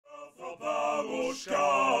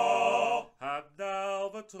barushka. And now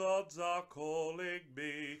the trods are calling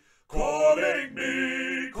me. Calling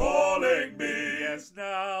me, calling me. Yes,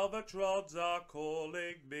 now the trods are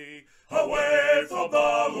calling me. Away from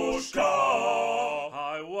barushka.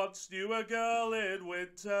 I once knew a girl in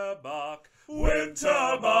Wintermark.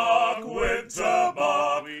 Wintermark,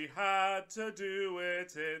 Wintermark. We had to do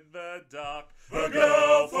it in the dark. The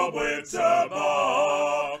girl from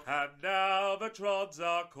Wintermark. And now the trods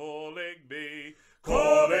are calling me.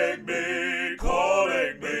 Calling me,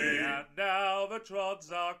 calling me. And now the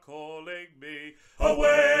trods are calling me.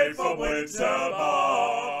 Away from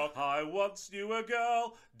Wintermark. I once knew a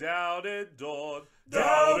girl down in Dawn.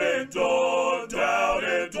 Down in Dawn, down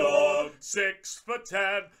in Dawn.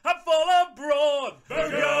 6'10" and full of brawn. The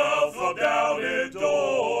girl from down in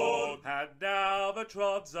Dawn. And now the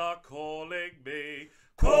trods are calling me.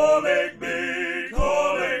 Calling me,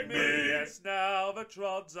 calling me. Yes, now the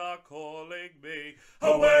trods are calling me.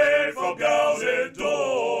 Away from girls in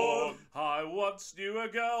Dawn. I once knew a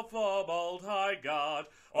girl from Old Highgard.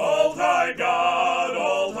 Old Highgard,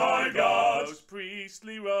 Old Highgard. Those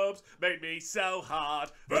priestly robes made me so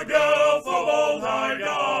hard. The girl from Old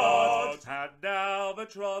Highgard. And now the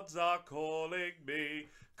trods are calling me.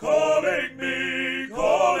 Calling me,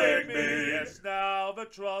 calling me. Yes, now the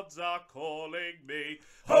trods are calling me.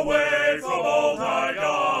 Away from Old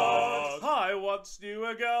Highgard. I once knew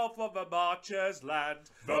a girl from the Marcher's Land.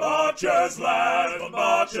 The Marcher's Land, the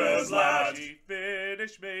Marcher's Land. She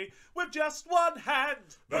finished me with just one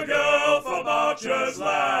hand. The girl from Marcher's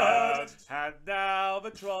Land. And now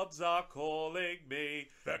the trods are calling me.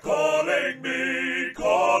 They're calling me,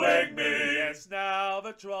 calling me. Yes, now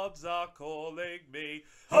the trods are calling me.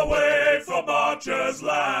 Away from Marcher's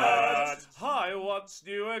Land. I once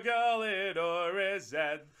knew a girl in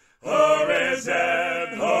Urizen.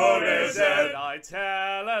 Urizen, Urizen. I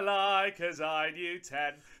tell a lie 'cause I knew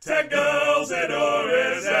 10 girls in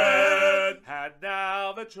Urizen. And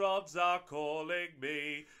now the trods are calling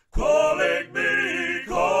me. Calling me,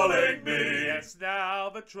 calling me. Yes, now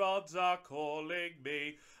the trods are calling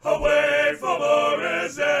me. Away from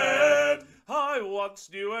Urizen. I once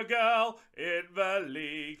knew a girl in the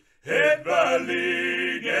league. In the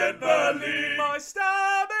league, in the league. My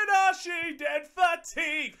stamina she did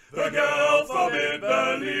fatigue. The girl from in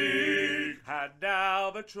the league. And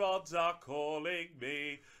now the trods are calling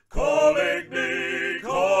me. Calling me,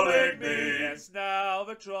 calling me. Yes, now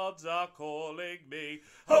the trods are calling me.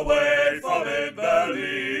 Away from in the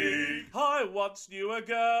league. I once knew a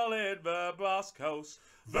girl in the Brass Coast.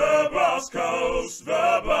 The Brass Coast,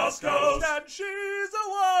 the Brass Coast. And she's the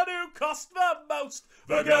one who cost the most.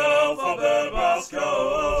 The girl from the Brass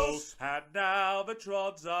Coast. And now the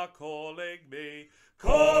trods are calling me.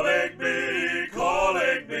 Calling me,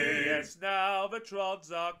 calling me. Yes, now the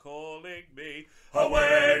trods are calling me.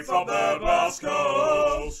 Away from the Brass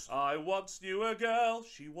Coast. I once knew a girl,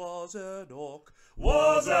 she was an orc.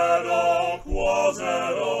 Was an orc, was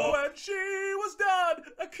an orc. When she was done,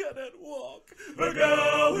 I couldn't walk. The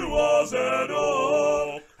girl who was an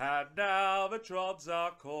orc. And now the trods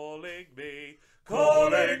are calling me.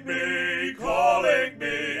 Calling me, calling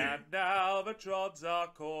me. And now the trods are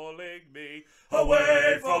calling me.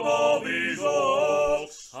 Away from all these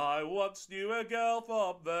orcs. I once knew a girl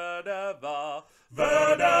from Verneva.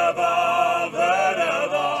 Verneva,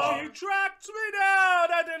 Verneva. She tracked me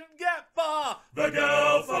down, I didn't get far. The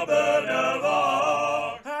girl from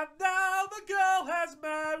Verneva. And now the girl has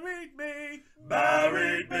married me.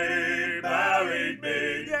 Married me, married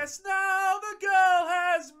me. Yes, now the girl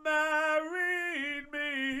has married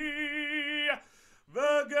me.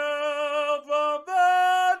 The girl from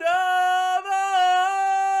Verneva.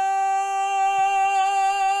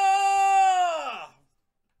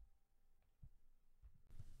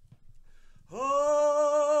 Oh,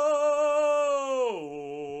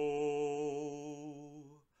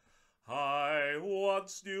 I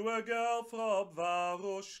once knew a girl from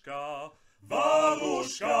Varushka.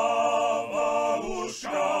 Varushka,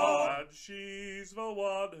 Varushka. And she's the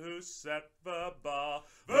one who set the bar.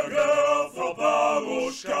 The girl from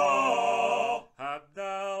Varushka. And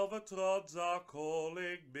now the trods are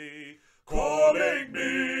calling me. Calling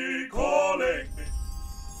me, calling me.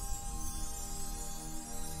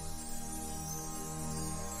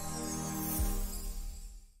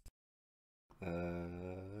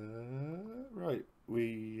 Right,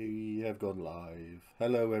 we have gone live.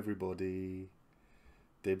 Hello everybody.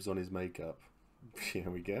 Dibs on his makeup. Here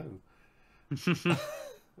we go.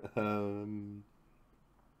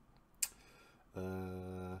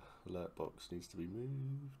 Alert box needs to be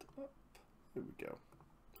moved up. Here we go.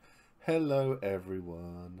 Hello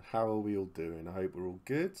everyone. How are we all doing? I hope we're all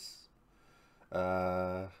good.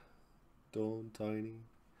 Dawn, Tiny,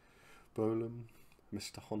 Bolum,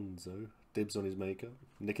 Mr. Honzo, dibs on his makeup,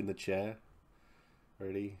 Nick in the chair.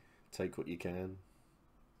 Ready? Take what you can.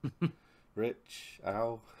 Rich,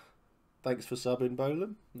 Al, thanks for subbing,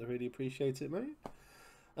 Bolum. I really appreciate it, mate.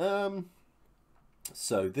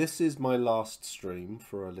 So this is my last stream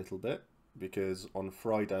for a little bit because on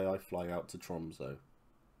Friday I fly out to Tromsø.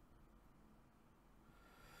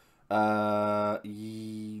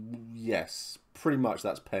 Yes, pretty much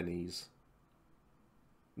that's pennies.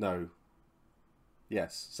 No.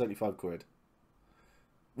 Yes, 75 quid.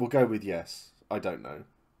 We'll go with yes. I don't know.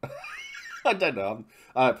 I don't know.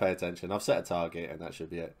 I don't pay attention. I've set a target and that should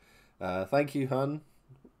be it. Thank you, hun.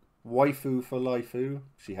 Waifu for Laifu.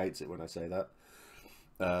 She hates it when I say that.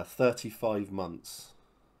 35 months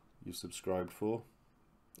you subscribed for.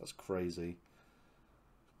 That's crazy.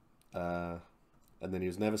 And then he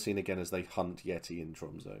was never seen again as they hunt Yeti in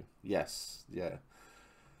Tromsø. Yes, yeah.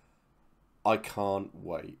 I can't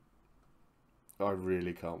wait. I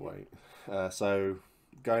really can't wait. So,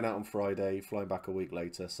 going out on Friday, flying back a week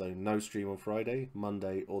later. So, no stream on Friday,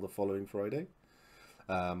 Monday, or the following Friday.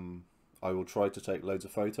 I will try to take loads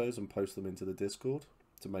of photos and post them into the Discord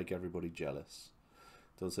to make everybody jealous.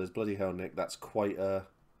 Don says, bloody hell, Nick, that's quite a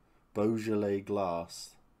Beaujolais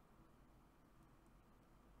glass.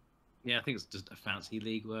 Yeah, I think it's just a fancy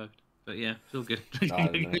league word, but yeah, it's all good.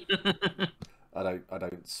 I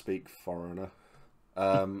don't speak foreigner.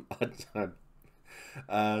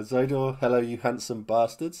 Zodor, hello, you handsome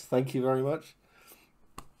bastards. Thank you very much.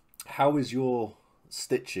 How is your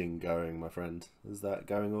stitching going, my friend? Is that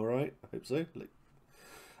going all right? I hope so.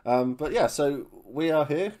 But yeah, so we are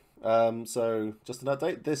here. So just an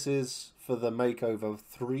update. This is for the makeover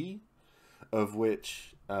 3, of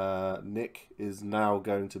which Nick is now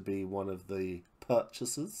going to be one of the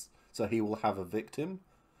purchasers. So he will have a victim.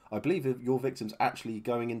 I believe your victim's actually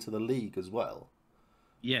going into the league as well.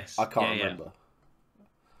 Yes. I can't remember.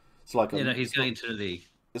 It's like he's going to the league.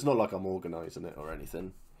 It's not like I'm organising it or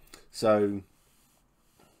anything. So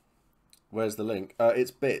where's the link?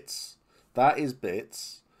 It's Bits. That is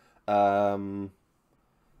Bits. There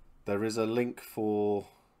is a link for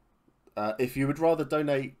if you would rather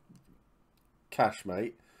donate cash,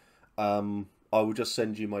 mate. I will just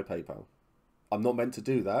send you my PayPal. I'm not meant to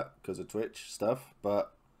do that because of Twitch stuff,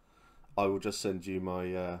 but I will just send you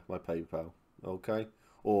my my PayPal. Okay.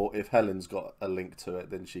 Or if Helen's got a link to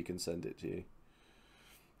it, then she can send it to you.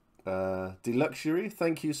 Deluxury,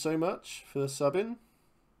 thank you so much for subbing.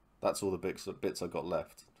 That's all the bits I got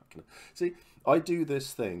left. See, I do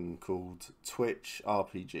this thing called Twitch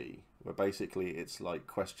RPG, where basically it's like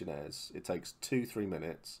questionnaires. It takes 2-3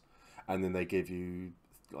 minutes, and then they give you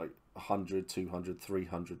like 100, 200,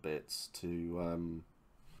 300 bits to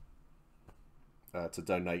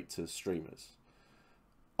donate to streamers.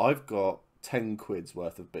 I've got 10 quid's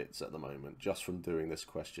worth of bits at the moment just from doing this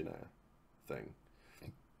questionnaire thing.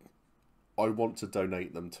 I want to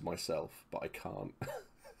donate them to myself, but I can't.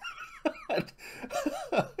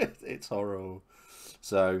 It's horrible.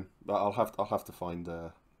 So I'll have to find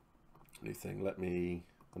a new thing.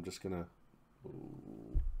 I'm just gonna.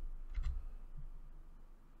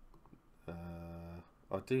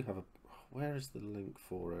 I do have a. Where is the link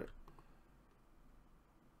for it?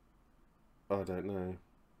 I don't know.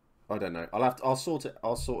 I'll sort it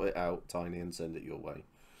out, Tiny, and send it your way.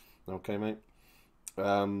 Okay, mate.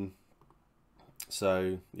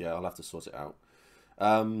 So yeah, I'll have to sort it out.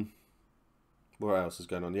 What else is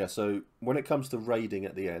going on? Yeah, so when it comes to raiding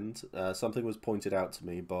at the end, something was pointed out to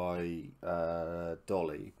me by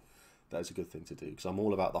Dolly. That is a good thing to do because I'm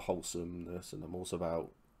all about the wholesomeness and I'm also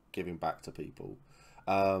about giving back to people.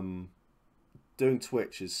 Doing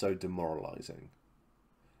Twitch is so demoralizing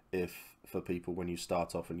for people when you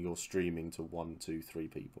start off and you're streaming to 1, 2, 3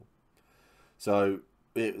 people. So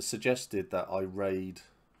it was suggested that I raid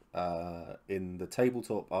in the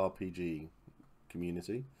tabletop RPG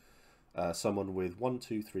community someone with 1,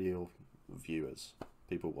 2, 3 viewers,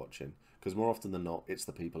 people watching, because more often than not it's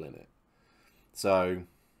the people in it. So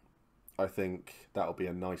I think that'll be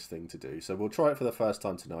a nice thing to do. So we'll try it for the first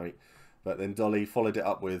time tonight, but then Dolly followed it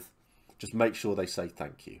up with just make sure they say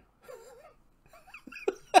thank you.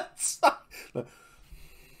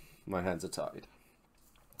 My hands are tied.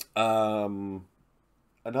 An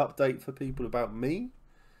update for people about me.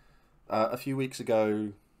 A few weeks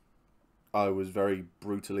ago, I was very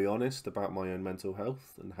brutally honest about my own mental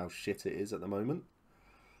health and how shit it is at the moment.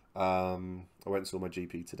 I went and saw my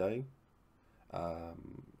GP today.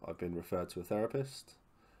 I've been referred to a therapist,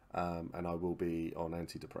 and I will be on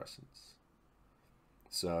antidepressants.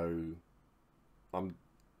 So I'm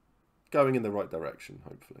going in the right direction,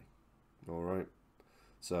 hopefully. All right.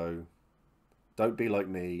 So don't be like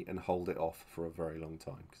me and hold it off for a very long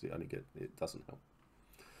time because it doesn't help.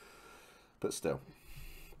 But still,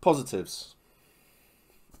 positives.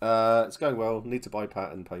 It's going well. Need to buy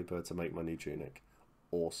pattern paper to make my new tunic.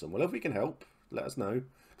 Awesome. Well, if we can help, let us know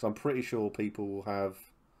because I'm pretty sure people will have.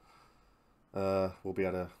 We'll be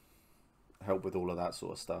able to help with all of that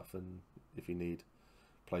sort of stuff, and if you need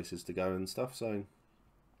places to go and stuff. So,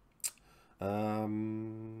 I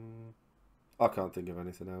can't think of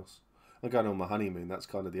anything else. I'm going on my honeymoon. That's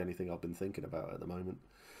kind of the only thing I've been thinking about at the moment.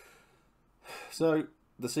 So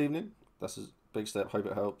this evening, that's a big step. Hope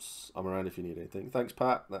it helps. I'm around if you need anything. Thanks,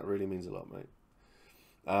 Pat. That really means a lot, mate.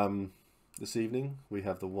 This evening we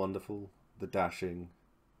have the wonderful, the dashing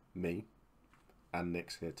me, and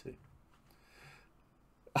Nick's here too.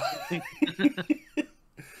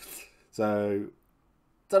 So,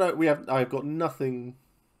 don't know. I've got nothing.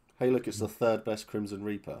 Hey, look, it's the third best Crimson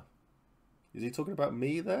Reaper. Is he talking about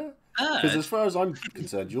me there? Because as far as I'm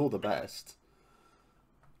concerned, you're the best.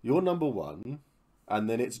 You're number one, and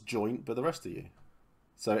then it's joint, but the rest of you.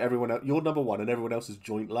 So everyone else, you're number one, and everyone else is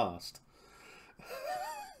joint last.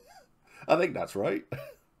 I think that's right.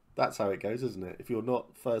 That's how it goes, isn't it? If you're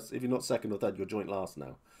not first, if you're not second or third, you're joint last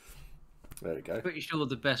now. There we go. Pretty sure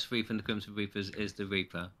the best Reaper in the Crimson Reapers is the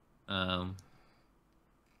Reaper. I'm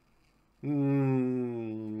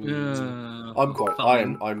quite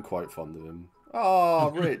fond of him. Oh,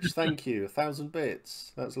 Rich, thank you. 1,000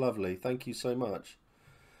 bits. That's lovely. Thank you so much.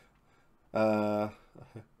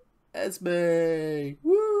 Esme,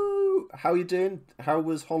 woo! How are you doing? How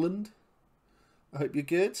was Holland? I hope you're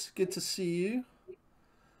good. Good to see you.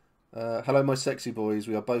 Hello, my sexy boys.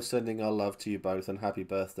 We are both sending our love to you both, and happy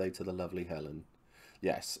birthday to the lovely Helen.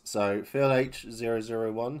 Yes. So Phil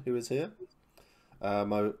H001, who is here,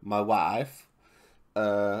 my wife.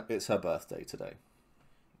 It's her birthday today.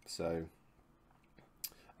 So,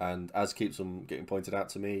 and as keeps on getting pointed out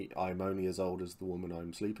to me, I'm only as old as the woman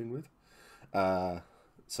I'm sleeping with.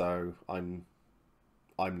 So I'm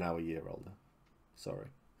now a year older. Sorry.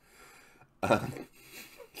 It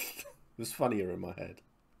was funnier in my head.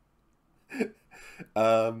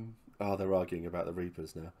 They're arguing about the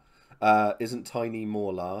Reapers now. Isn't Tiny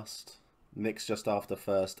more last? Nick's just after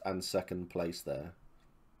first and second place there.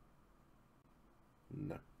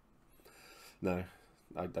 No,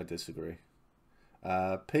 I disagree.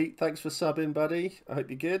 Pete, thanks for subbing, buddy. I hope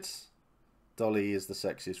you're good. Dolly is the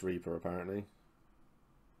sexiest Reaper, apparently.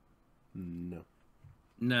 No,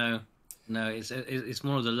 it's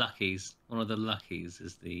one of the Luckies. One of the Luckies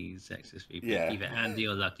is the sexiest Reaper. Yeah. Either Andy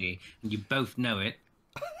or Lucky, and you both know it.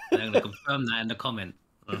 And I'm going to confirm that in the comment.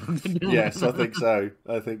 Yes, I think so.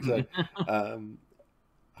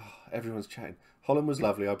 Everyone's chatting. Holland was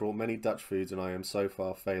lovely. I brought many Dutch foods, and I am so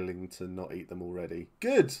far failing to not eat them already.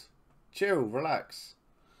 Good. Chill. Relax.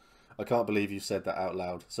 I can't believe you said that out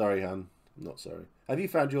loud. Sorry, Han. I'm not sorry. Have you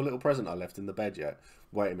found your little present I left in the bed yet?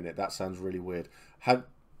 Wait a minute. That sounds really weird. No,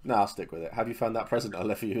 I'll stick with it. Have you found that present I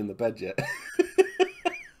left for you in the bed yet?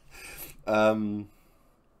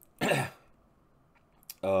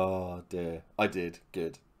 Oh, dear. I did.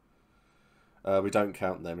 Good. We don't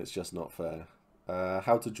count them. It's just not fair.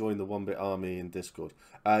 How to join the 1-Bit Army in Discord.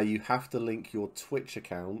 You have to link your Twitch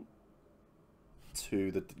account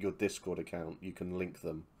to your Discord account. You can link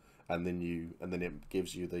them, and then it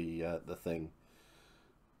gives you the thing.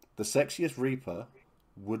 The sexiest Reaper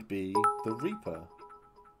would be the Reaper.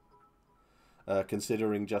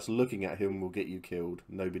 Considering just looking at him will get you killed.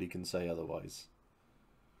 Nobody can say otherwise.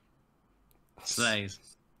 Slays.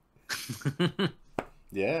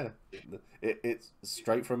 Yeah. It's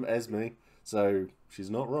straight from Esme. So she's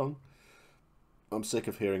not wrong. I'm sick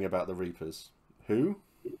of hearing about the Reapers. Who?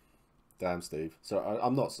 Damn, Steve. So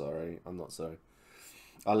I'm not sorry. I'm not sorry.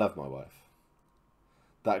 I love my wife.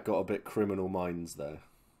 That got a bit Criminal Minds there.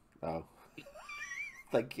 Oh.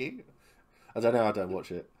 Thank you. I don't know. I don't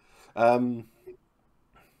watch it.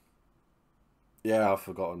 Yeah, I've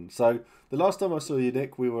forgotten. So the last time I saw you,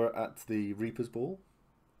 Nick, we were at the Reapers Ball,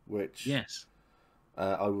 which yes,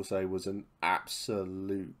 I will say was an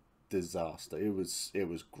absolute disaster. It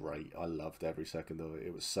was great. I loved every second of it.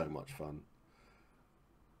 It was so much fun.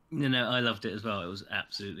 No, I loved it as well. It was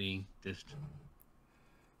absolutely just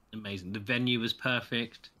amazing. The venue was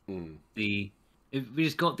perfect. We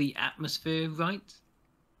just got the atmosphere right.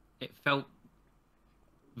 It felt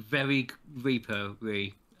very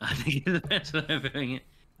Reaper-y. I think is the best way of doing it.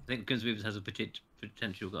 I think because Reapers has a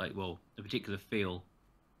potential, a particular feel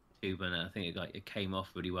too, but I think it came off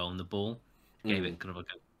really well on the ball. Gave it kind of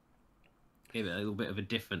gave it a little bit of a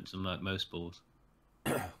difference from most balls.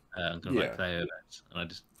 Kind of like player events, and I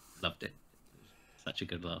just loved it. Such a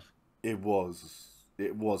good laugh. It was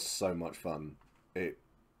so much fun. I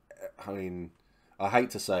mean, I hate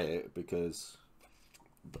to say it because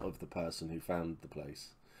of the person who found the place,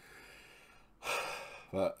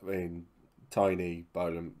 but I mean, Tiny,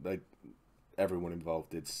 Bolan, everyone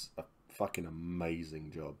involved did a fucking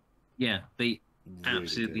amazing job. Yeah, they Really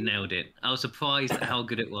absolutely good. nailed it. I was surprised at how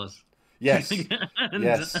good it was. Yes, And,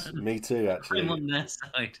 yes, me too. Actually, I'm on their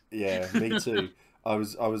side. yeah, me too. I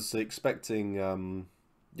was expecting.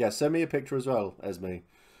 Yeah, send me a picture as well, Esme.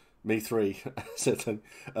 Me three.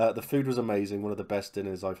 The food was amazing. One of the best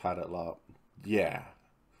dinners I've had at LARP. Yeah.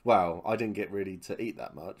 Well, I didn't get really to eat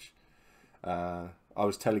that much. I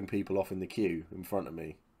was telling people off in the queue in front of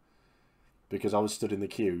me because I was stood in the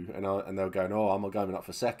queue and they were going, "Oh, I'm going up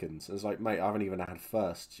for seconds." And it's like, mate, I haven't even had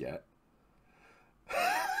firsts yet.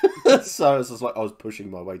 So it's just like I was pushing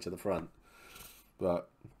my way to the front. But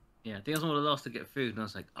yeah, I think I was one of the last to get food, and I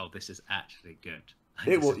was like, "Oh, this is actually good. it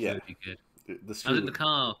This was, is yeah. really good." The I was street in the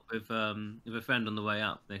car with a friend on the way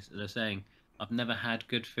up. They're saying, "I've never had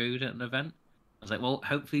good food at an event." I was like, "Well,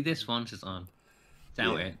 hopefully this one." She's on.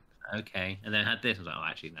 Doubt yeah. it. Okay, and then I had this. I was like, "Oh,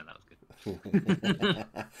 actually, no, that was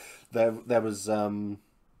good." There was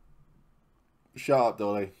shut up,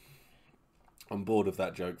 Dolly. I'm bored of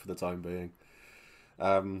that joke for the time being.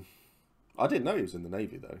 I didn't know he was in the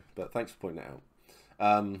Navy though, but thanks for pointing it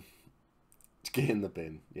out. Get in the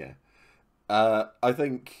bin, yeah. I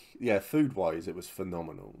think, yeah, food-wise, it was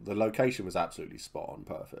phenomenal. The location was absolutely spot on,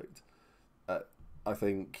 perfect. I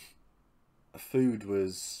think food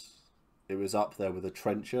was up there with a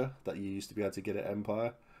trencher that you used to be able to get at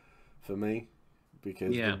Empire for me,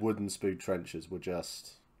 because Yeah. the wooden spoon trenchers were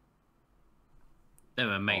just They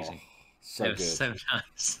were amazing. so They were good, so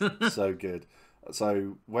nice. so good.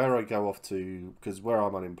 So where I go off to, because where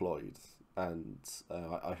I'm unemployed and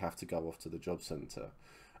I have to go off to the job centre.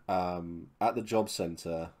 At the job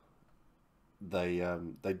centre, they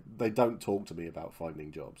don't talk to me about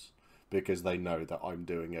finding jobs because they know that I'm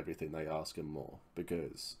doing everything they ask and more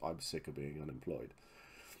because I'm sick of being unemployed.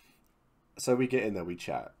 So we get in there, we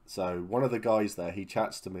chat. So one of the guys there, he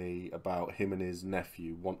chats to me about him and his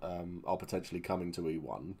nephew are potentially coming to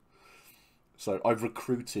E1. So I've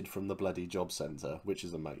recruited from the bloody job centre, which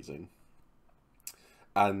is amazing.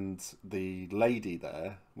 And the lady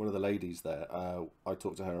there, one of the ladies there, I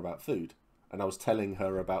talked to her about food. And I was telling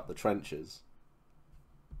her about the trenches.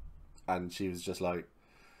 And she was just like,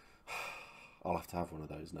 I'll have to have one of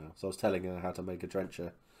those now. So I was telling her how to make a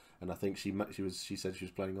trencher. And I think she said she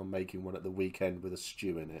was planning on making one at the weekend with a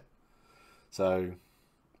stew in it. So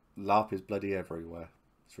LARP is bloody everywhere.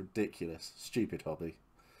 It's ridiculous. Stupid hobby.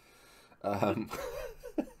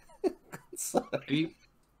 So,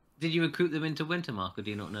 Did you recruit them into Wintermark, or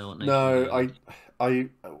do you not know what nation? no,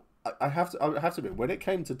 I have to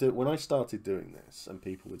admit, when I started doing this, and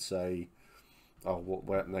people would say, "Oh,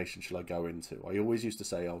 what nation shall I go into?" I always used to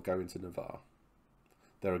say, "I'll go into Navarre.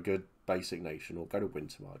 They're a good basic nation," or "Go to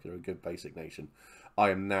Wintermark. They're a good basic nation."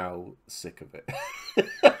 I am now sick of it.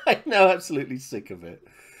 I'm now absolutely sick of it.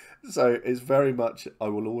 So it's very much, I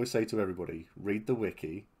will always say to everybody, read the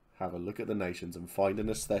wiki, have a look at the nations, and find an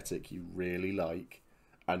aesthetic you really like,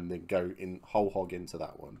 and then go in whole hog into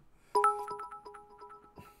that one.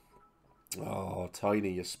 Oh,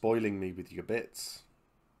 Tiny, you're spoiling me with your bits.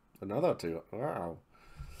 Another two. Wow.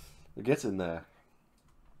 We're getting there.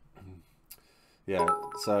 Yeah,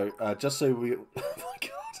 so just so we... Oh my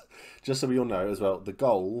God. Just so we all know as well, the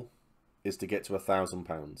goal is to get to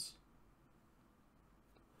 £1,000.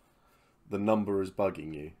 The number is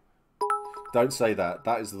bugging you. Don't say that.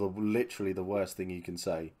 That is literally the worst thing you can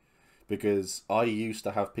say. Because I used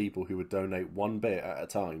to have people who would donate one bit at a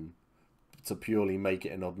time to purely make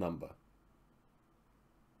it an odd number.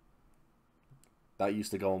 That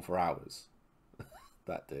used to go on for hours.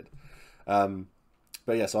 That did.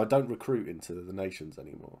 But yeah, so I don't recruit into the nations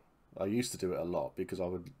anymore. I used to do it a lot because I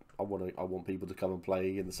want people to come and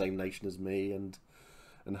play in the same nation as me and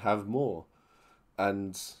have more.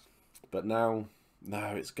 But now, no,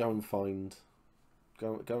 it's go and find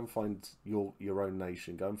your own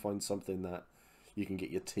nation. Go and find something that you can get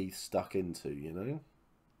your teeth stuck into, you know?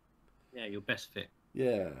 Yeah, your best fit.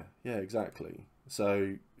 Yeah, exactly.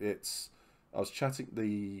 So I was chatting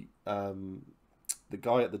the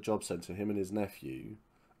guy at the job centre, him and his nephew,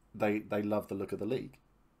 they love the look of the league.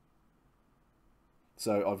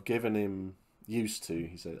 So I've given him used to.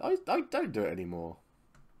 He said, I don't do it anymore.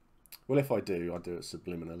 Well, if I do, I do it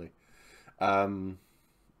subliminally.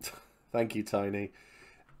 Thank you, Tony.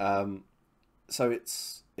 So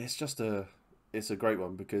it's a great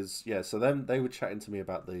one because yeah. So then they were chatting to me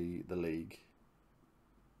about the league.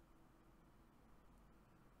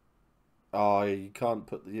 I can't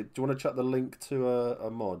put the... Do you want to chuck the link to a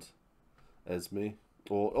mod, Esme?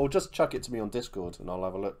 Or just chuck it to me on Discord and I'll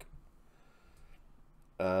have a look.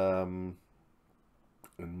 In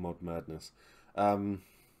Mod Madness. So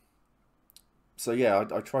yeah,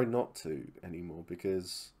 I try not to anymore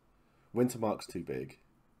because Wintermark's too big.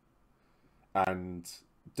 And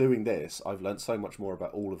doing this, I've learnt so much more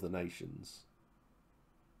about all of the nations.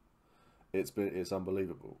 It's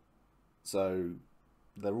unbelievable. So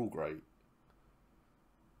they're all great.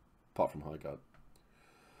 Apart from Highguard.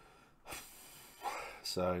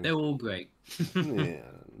 So They're all great. yeah,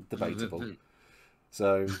 debatable.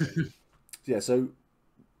 So yeah, so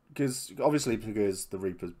because the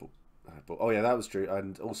Reapers. Oh yeah, that was true.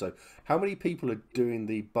 And also, how many people are doing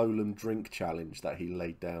the Bolam drink challenge that he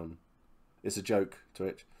laid down? It's a joke,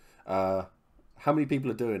 Twitch. How many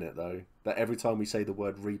people are doing it though? That every time we say the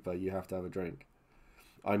word Reaper, you have to have a drink.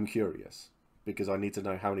 I'm curious because I need to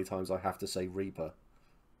know how many times I have to say Reaper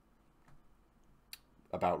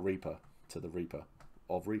about Reaper to the Reaper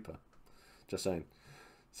of Reaper. Just saying.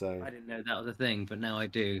 So I didn't know that was a thing, but now I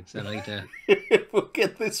do. So later, we'll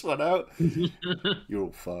get this one out. You're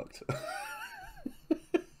all fucked.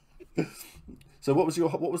 So what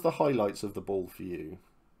was the highlights of the ball for you?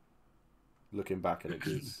 Looking back at it,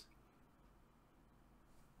 because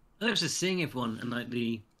I was just seeing everyone and like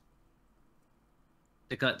the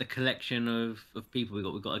collection of people we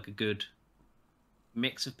got. We got like a good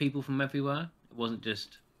mix of people from everywhere. It wasn't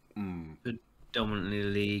just predominantly the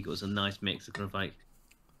league. It was a nice mix of kind of like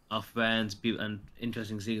our friends, and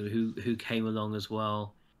interesting to see who came along as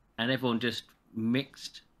well, and everyone just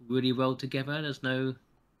mixed really well together. There's no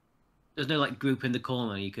like group in the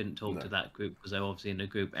corner. You couldn't talk to that group because they're obviously in a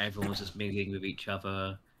group. Everyone was just mingling with each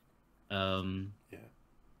other. Yeah,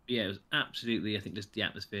 it was absolutely. I think just the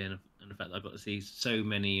atmosphere and the fact that I got to see so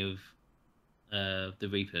many of the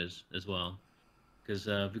Reapers as well, because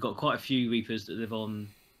we've got quite a few Reapers that live on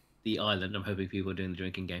the island. I'm hoping people are doing the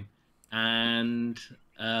drinking game, and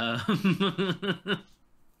but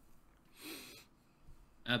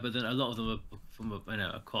then a lot of them are from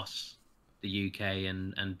across the UK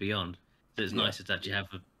and beyond. So it's nice to actually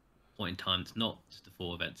have a point in time. It's not just the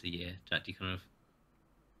 4 events a year to actually kind of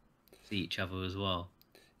see each other as well.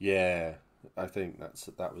 Yeah, I think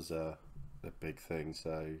that was a big thing.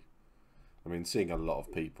 So, I mean, seeing a lot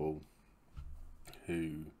of people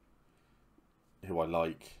who I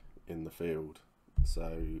like in the field.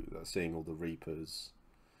 So seeing all the Reapers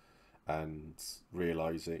and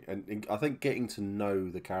realizing, and I think getting to know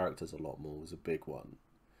the characters a lot more was a big one,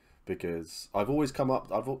 because I've always come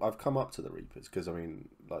up. I've come up to the Reapers because I mean,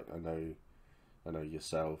 like I know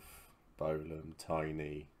yourself, Bolam,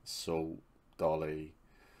 Tiny, Salt, Dolly,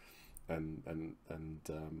 and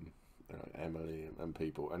Emily and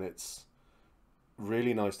people, and it's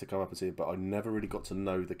really nice to come up and see it, but I never really got to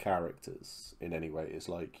know the characters in any way. It's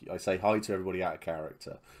like I say hi to everybody out of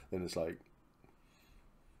character, then it's like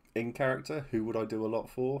in character, who would I do a lot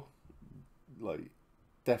for? Like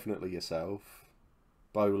definitely yourself,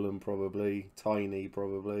 Bolam probably, Tiny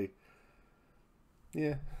probably.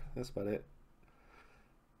 Yeah, that's about it.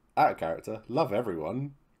 Out of character, love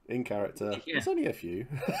everyone. In character, there's only a few.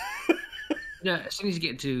 Yeah, as soon as you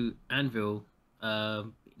get to Anvil,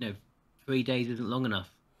 3 days isn't long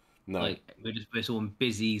enough. No, like we're all in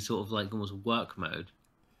busy sort of like almost work mode,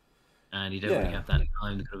 and you don't really have that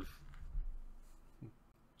time to kind of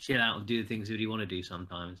chill out and do the things that you want to do.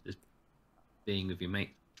 Sometimes just being with your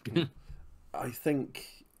mate. I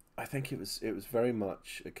think it was very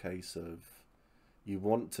much a case of you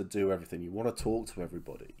want to do everything. You want to talk to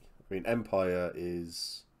everybody. I mean, Empire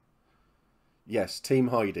is Team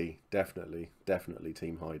Heidi, definitely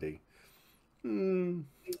Team Heidi.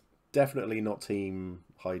 Definitely not Team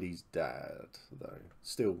Heidi's dad, though.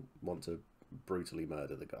 Still want to brutally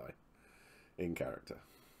murder the guy in character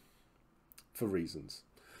for reasons.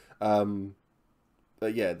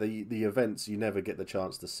 But yeah, the events, you never get the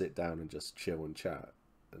chance to sit down and just chill and chat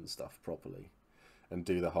and stuff properly and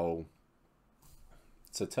do the whole.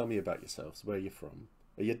 So tell me about yourselves. Where are you from?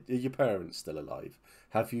 Are your parents still alive?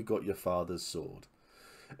 Have you got your father's sword?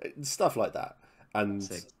 Stuff like that.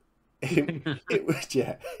 And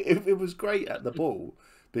it was great at the ball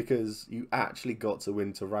because you actually got to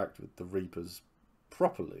interact with the Reapers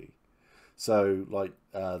properly. So like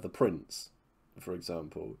the Prince, for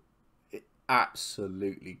example, it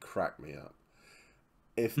absolutely cracked me up.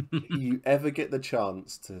 If you ever get the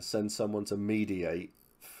chance to send someone to mediate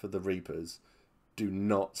for the Reapers, do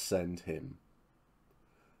not send him.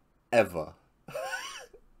 Ever.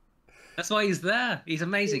 That's why he's there. He's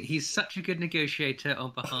amazing. He's such a good negotiator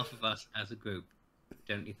on behalf of us as a group,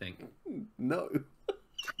 don't you think? No.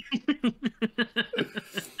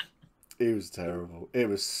 It was terrible. It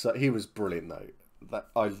was he was brilliant though. That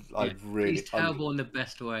I really He's terrible in the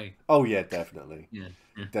best way. Oh yeah, definitely. Yeah.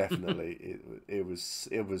 Definitely. It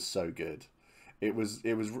was so good.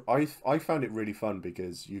 I found it really fun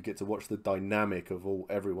because you get to watch the dynamic of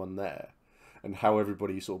everyone there and how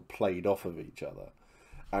everybody sort of played off of each other.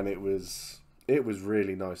 And it was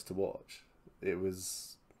really nice to watch. It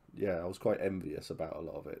was I was quite envious about a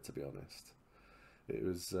lot of it, to be honest. It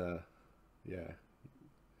was yeah.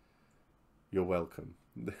 You're welcome.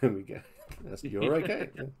 There we go. You're okay.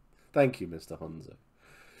 Thank you, Mr. Honzo.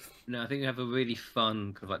 No, I think we have a really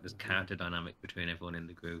fun kind of like this character dynamic between everyone in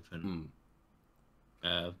the group, and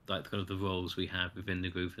like kind of the roles we have within the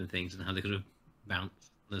group and things, and how they kind of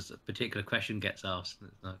bounce. There's a particular question gets asked, and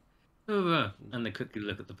it's like, oh, and they quickly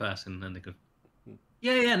look at the person, and they go,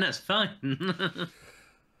 yeah, and that's fine.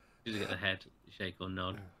 You get the head shake or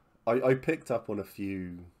nod. I picked up on a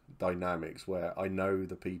few dynamics where I know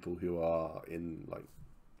the people who are in like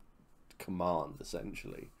command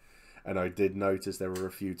essentially, and I did notice there were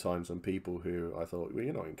a few times when people who I thought, well,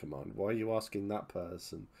 you're not in command, why are you asking that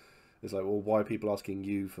person? It's like, well, why are people asking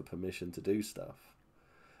you for permission to do stuff?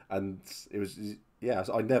 And it was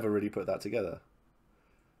so I never really put that together.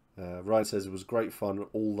 Ryan says it was great fun,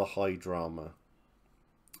 all the high drama.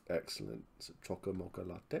 Excellent. Choco mocha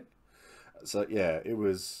latte. So yeah, it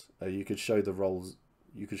was. You could show the rolls.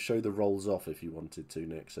 You could show the rolls off if you wanted to.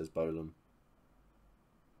 Nick says Bolam.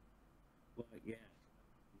 Well, yeah.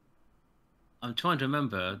 I'm trying to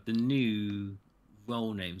remember the new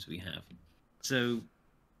role names we have. So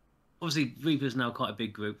obviously Reaper's now quite a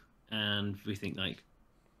big group, and we think like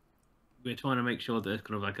we're trying to make sure that it's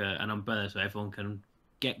kind of like an umbrella so everyone can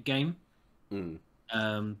get game.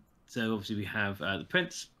 So obviously we have the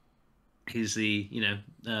Prince. He's the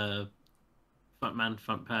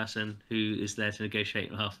front person who is there to negotiate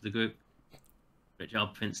on behalf of the group, which our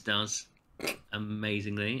Prince does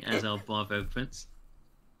amazingly as our Bravo Prince.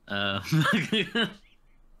 Then we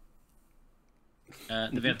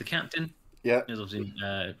have the captain. Yeah. There's obviously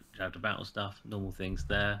the battle stuff, normal things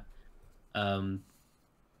there.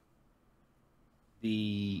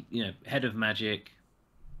 The head of magic,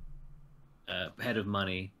 head of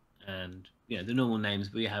money, and the normal names.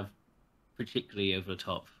 But we have particularly over the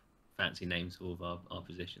top fancy names for all of our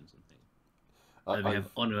positions and things. And we have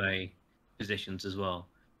honorary positions as well,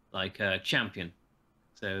 like champion.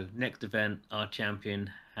 So next event, our champion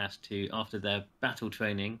has to, after their battle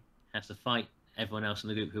training, has to fight everyone else in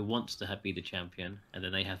the group who wants to be the champion, and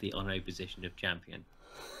then they have the honorary position of champion.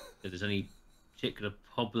 So if there's any particular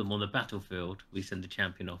problem on the battlefield, we send the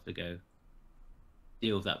champion off to go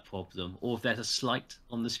deal with that problem. Or if there's a slight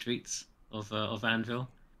on the streets of Anvil,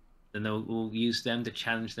 then we'll use them to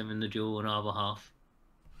challenge them in the duel on our behalf.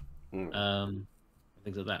 Things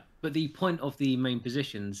like that. But the point of the main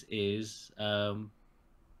positions is,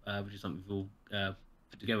 which is something we've all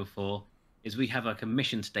put together for, is we have like a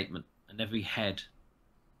mission statement, and every head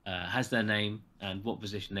has their name and what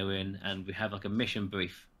position they're in, and we have like a mission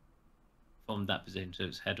brief from that position. So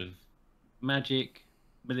it's head of magic,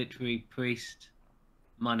 military, priest,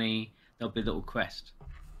 money. There'll be a little quest.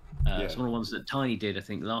 So one of the ones that Tiny did, I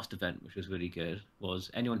think, last event, which was really good,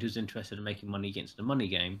 was anyone who's interested in making money against a money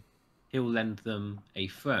game, he'll lend them a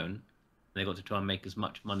throne. They've got to try and make as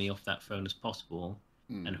much money off that throne as possible,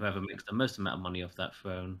 and whoever makes the most amount of money off that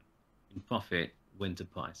throne in profit wins a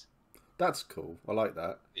prize. That's cool. I like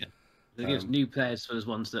that. Yeah. It gives new players, so there's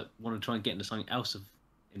ones that want to try and get into something else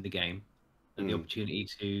in the game, and the opportunity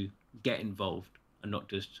to get involved and not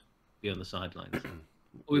just be on the sidelines.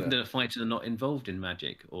 Or even the fighters are not involved in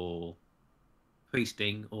magic or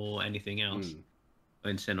priesting or anything else,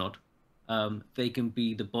 or in Synod. They can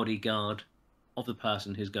be the bodyguard of the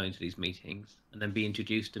person who's going to these meetings, and then be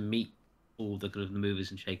introduced to meet all the kind of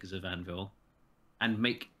movers and shakers of Anvil, and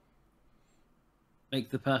make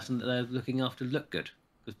the person that they're looking after look good.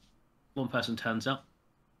 Because one person turns up,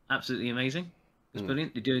 absolutely amazing, it's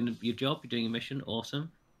brilliant. You're doing your job, you're doing your mission,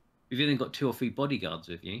 awesome. If you've then got 2 or 3 bodyguards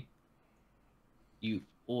with you, you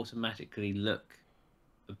automatically look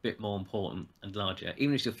a bit more important and larger,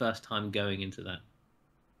 even if it's your first time going into that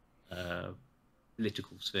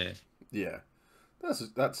political sphere. Yeah,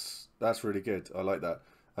 that's really good. I like that.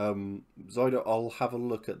 Zoida, I'll have a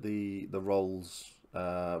look at the roles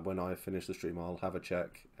when I finish the stream. I'll have a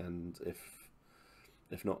check, and if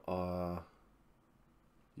not, I'll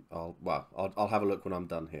have a look when I'm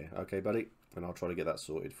done here. Okay, buddy, and I'll try to get that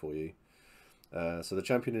sorted for you. So the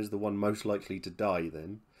champion is the one most likely to die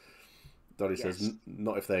then. Dolly says,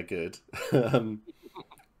 not if they're good. And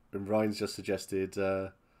Ryan's just suggested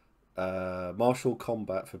martial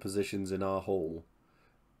combat for positions in our hall.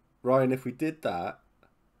 Ryan, if we did that,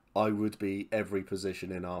 I would be every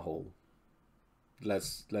position in our hall.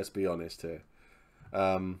 Let's be honest here.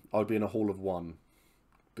 I'd be in a hall of one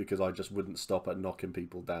because I just wouldn't stop at knocking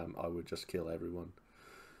people down. I would just kill everyone.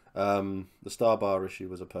 The star bar issue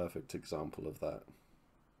was a perfect example of that.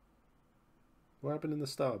 What happened in the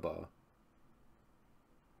star bar?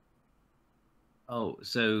 Oh,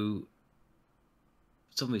 so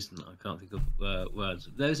for some reason I can't think of words.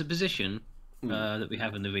 There's a position that we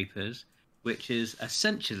have in the Reapers, which is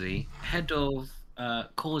essentially head of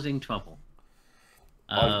causing trouble.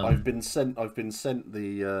 I've been sent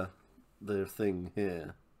the thing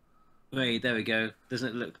here. Wait, there we go. Doesn't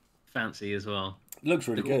it look fancy as well? It looks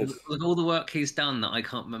really good. Look all the work he's done that I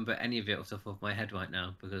can't remember any of it off the top of my head right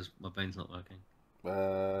now because my brain's not working.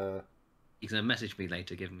 He's gonna message me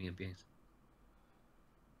later, giving me abuse.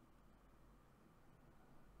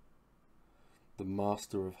 The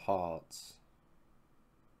Master of Hearts.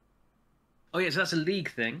 Oh yeah, so that's a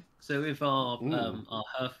league thing. So with our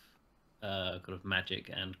Hearth kind of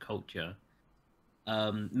magic and culture,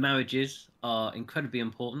 marriages are incredibly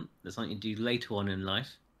important. That's something you do later on in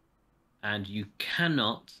life, and you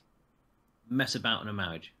cannot mess about in a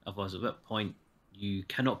marriage. Otherwise, at that point, you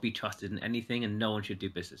cannot be trusted in anything, and no one should do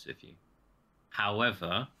business with you.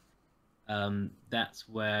 However, that's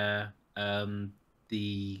where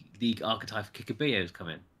the league archetype of Kikabios come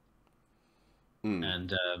in,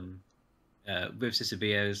 and with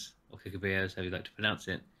Cisabios or Kikabios, how you like to pronounce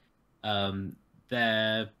it,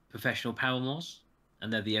 they're professional paramours,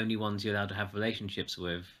 and they're the only ones you're allowed to have relationships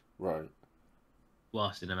with, right,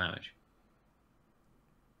 whilst in a marriage.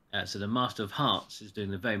 So the Master of Hearts is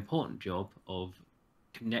doing a very important job of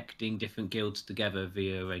connecting different guilds together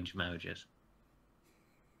via arranged marriages,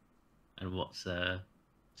 and what's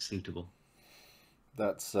suitable.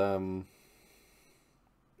 That's okay.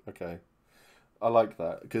 I like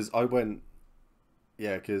that because I went,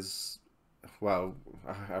 well,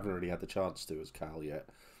 I haven't really had the chance to as Cal yet,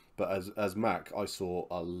 but as Mac, I saw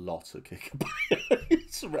a lot of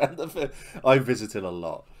Kikabios around the. I visited a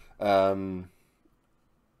lot. I'm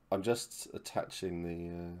just attaching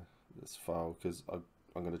the this file because I'm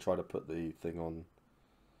going to try to put the thing on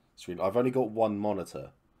screen. I've only got one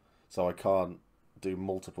monitor, so I can't do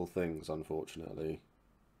multiple things, unfortunately.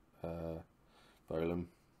 Bolum.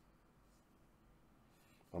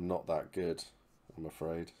 I'm not that good, I'm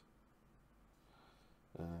afraid.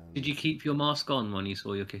 Did you keep your mask on when you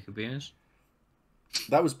saw your Kikabios?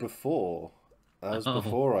 That was before.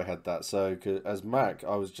 Before I had that. So as Mac,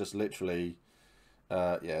 I was just literally,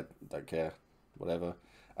 don't care, whatever,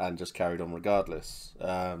 and just carried on regardless.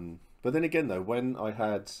 But then again, though, when I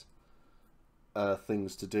had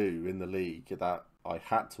things to do in the league that I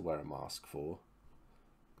had to wear a mask for,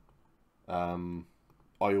 I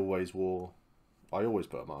always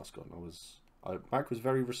put a mask on. Mac was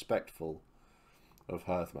very respectful of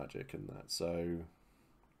Hearth magic and that, so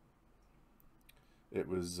it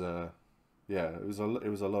was it was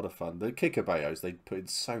a lot of fun. The Kikabios, they put in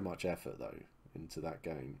so much effort though into that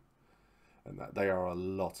game, and that they are a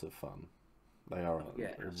lot of fun. They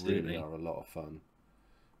really are a lot of fun.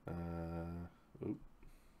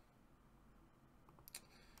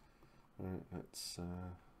 Right, let's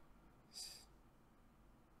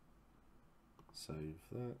save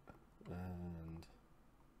that and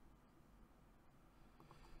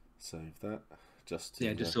save that. Just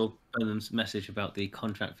saw Burnham's message about the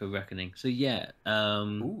contract for Reckoning. So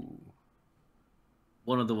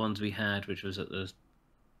one of the ones we had, which was at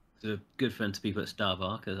the good friend to people at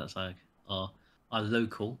Starbar, because that's like our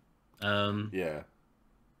local. I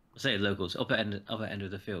say local, it's other end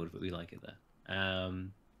of the field, but we like it there.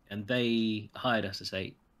 And they hired us to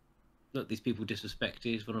say, look, these people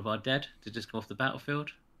disrespected one of our dead to just come off the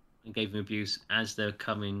battlefield, and gave them abuse as they're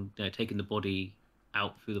coming, taking the body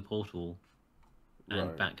out through the portal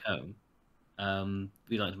and back home.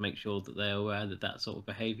 We like to make sure that they're aware that sort of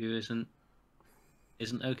behaviour isn't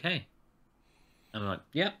okay. And I'm like,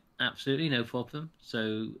 yep, absolutely, no problem.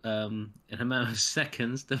 So in a matter of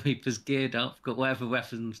seconds, the Reapers geared up, got whatever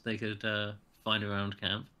weapons they could find around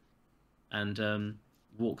camp, and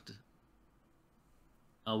walked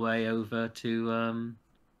our way over to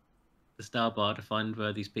the Star Bar to find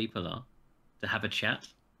where these people are, to have a chat.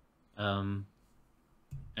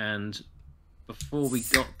 And before we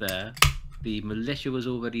got there, the militia was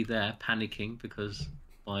already there, panicking because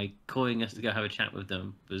by calling us to go have a chat with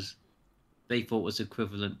them they thought was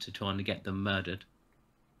equivalent to trying to get them murdered.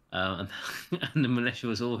 And the militia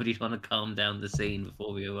was already trying to calm down the scene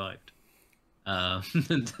before we arrived,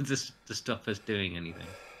 to stop us doing anything.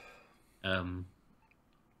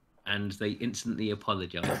 And they instantly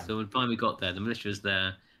apologised. So by the time we got there, the militia was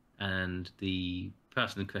there, and the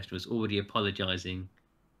person in question was already apologising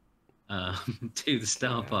to the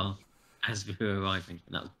star bar as we were arriving.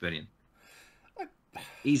 And that was brilliant.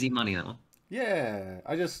 Easy money, that one. Yeah,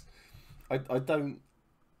 I don't.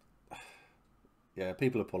 Yeah,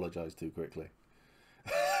 people apologise too quickly.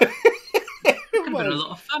 It could have been a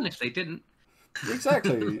lot of fun if they didn't.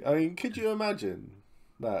 Exactly. I mean, could you imagine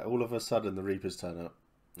that all of a sudden the Reapers turn up,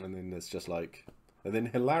 and then there's just like, and then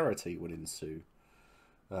hilarity would ensue.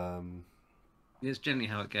 It's generally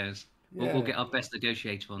how it goes. Yeah. We'll get our best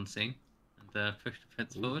negotiator on scene and push the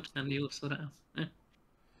fence forward, and you'll sort it out. Yeah.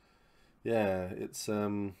 Yeah, it's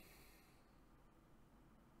There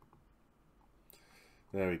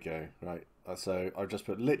we go. Right. So I've just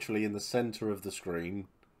put literally in the centre of the screen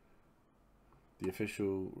the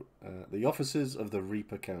official, the officers of the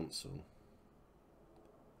Reaper Council.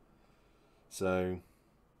 So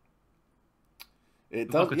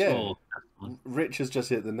it does. Yeah. Rich has just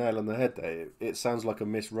hit the nail on the head there. It sounds like a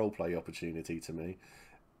missed roleplay opportunity to me.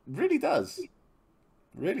 Really does.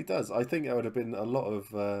 Really does. I think it would have been a lot of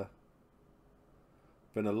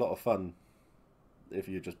fun if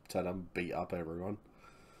you just turn up and beat up everyone.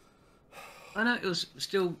 I know, it was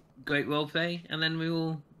still great roleplay, and then we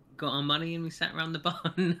all got our money and we sat around the bar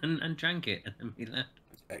and drank it, and then we left.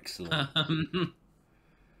 Excellent.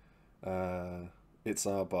 It's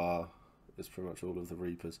our bar. It's pretty much all of the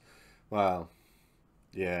Reapers. Wow.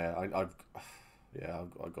 Yeah, I've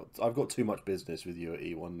got too much business with you at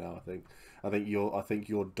E1 now. I think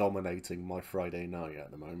you're dominating my Friday night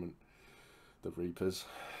at the moment. The Reapers.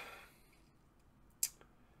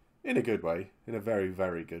 In a good way. In a very,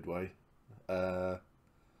 very good way. Yeah.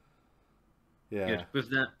 Good. With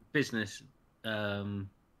that business well,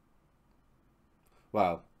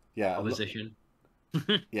 yeah. opposition.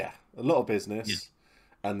 Yeah, a lot of business, yeah.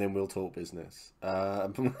 And then we'll talk business.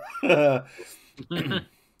 So,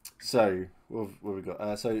 what have we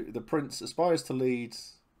got? So, the Prince aspires to lead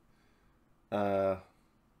the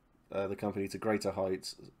company to greater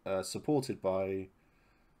heights, supported by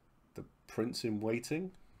the Prince in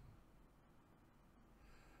Waiting.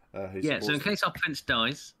 Yeah, so in case our Prince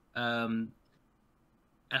dies at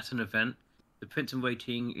an event, the Prince in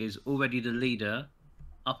Waiting is already the leader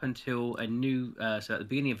up until a new... so at the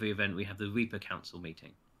beginning of the event, we have the Reaper Council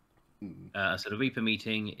meeting. So the Reaper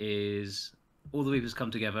meeting is... all the Reapers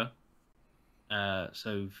come together.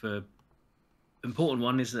 So for important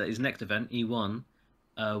one is next event, E1,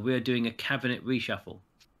 we're doing a cabinet reshuffle.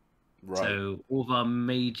 Right. So all of our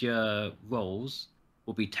major roles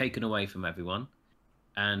will be taken away from everyone,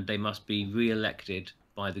 and they must be re-elected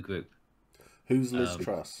by the group. Who's Liz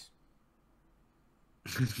Truss?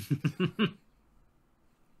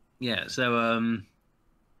 Yeah, so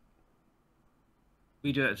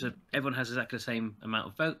we do it so everyone has exactly the same amount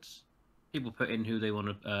of votes. People put in who they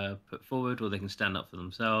want to put forward, or they can stand up for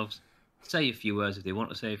themselves, say a few words if they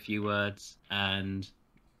want to say a few words, and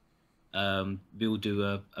we'll do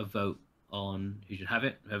a vote on who should have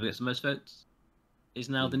it. Whoever gets the most votes is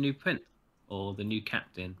now the new Prince, or the new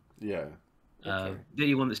captain. Yeah. Okay. The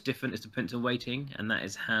only one that's different is the Prince in Waiting, and that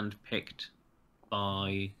is hand-picked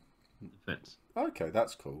by the Prince. Okay,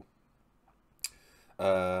 that's cool.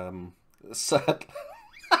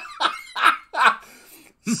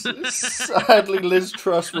 Sadly, Liz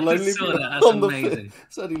Truss will only be on the field.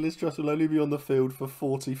 Sadly, Liz Truss will only be on the field for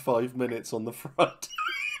 45 minutes on the front.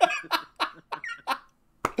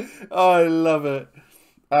 I love it.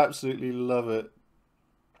 Absolutely love it.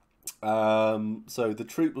 So the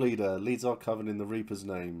troop leader leads our coven in the Reaper's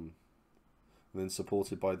name, and then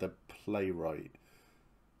supported by the playwright.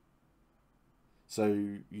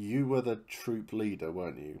 So you were the troop leader,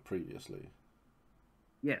 weren't you, previously?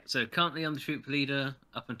 Yeah, so currently I'm the troop leader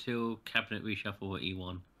up until cabinet reshuffle at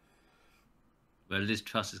E1. Where Liz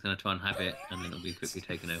Truss is going to try and have it, and then it'll be quickly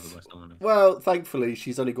taken over by someone else. Well, thankfully,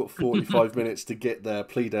 she's only got 45 minutes to get there,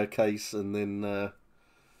 plead her case, and then,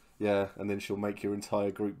 yeah, and then she'll make your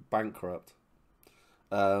entire group bankrupt.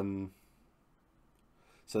 So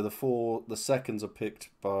the seconds are picked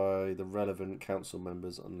by the relevant council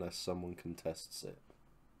members unless someone contests it.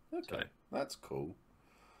 Okay, right. That's cool.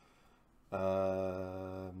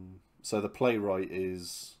 So the playwright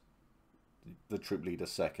is the troop leader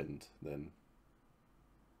second, then.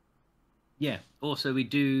 Yeah. Also, we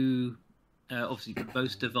do obviously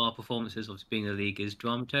most of our performances, obviously being the league, is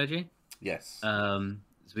dramaturgy. Yes. So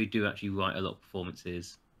we do actually write a lot of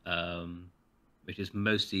performances, which is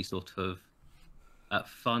mostly sort of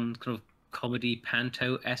fun, kind of comedy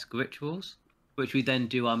panto-esque rituals, which we then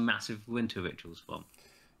do our massive winter rituals from.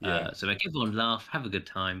 Yeah. So make everyone laugh, have a good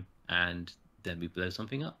time, and then we blow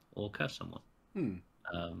something up or curse someone.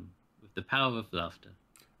 With the power of laughter.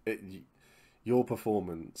 your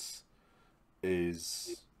performance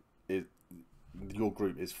is your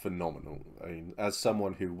group is phenomenal. I mean, as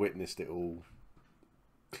someone who witnessed it all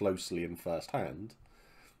closely and first hand,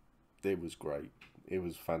 it was great. It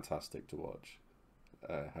was fantastic to watch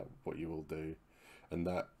what you all do,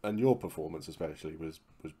 and your performance especially was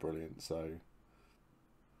brilliant. So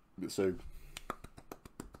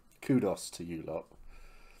kudos to you lot.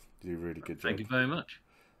 You do a really good job. Thank you very much.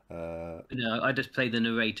 No, I just play the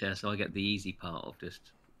narrator, so I get the easy part of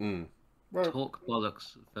just talk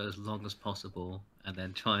bollocks for as long as possible, and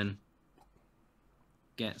then try and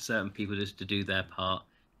get certain people just to do their part,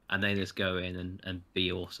 and they just go in and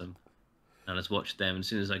be awesome. And I just watch them, and as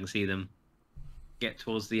soon as I can see them get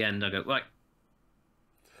towards the end, I go, right,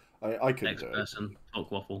 I couldn't next do person,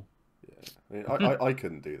 talk waffle. Yeah, I mean, I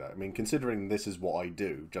couldn't do that. I mean, considering this is what I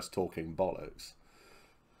do, just talking bollocks,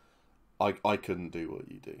 I couldn't do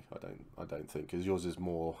what you do. I don't think, because yours is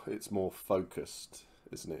more. It's more focused,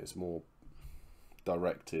 isn't it? It's more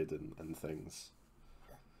directed and things.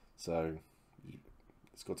 So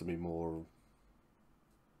it's got to be more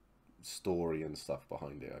story and stuff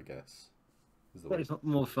behind it, I guess. It's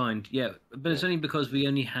more refined, yeah. But it's only because we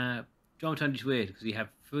only have dramaturgy is weird because you have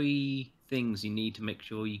 3 things you need to make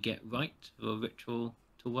sure you get right for a ritual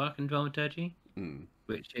to work in dramaturgy,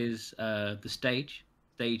 which is the stage.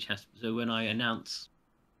 Stage has so when I announce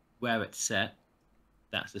where it's set,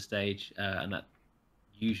 that's the stage, and that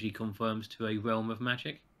usually confirms to a realm of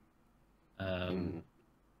magic. So,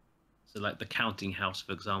 like the counting house,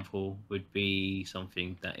 for example, would be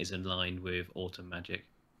something that is in line with autumn magic.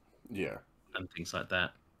 Yeah. And things like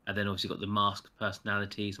that. And then obviously got the masked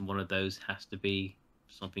personalities, and one of those has to be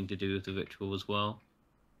something to do with the ritual as well.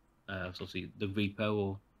 So obviously the Reaper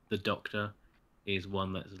or the Doctor is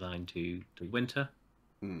one that's aligned to winter.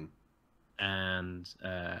 And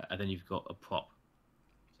then you've got a prop.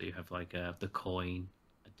 So you have like the coin,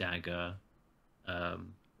 a dagger,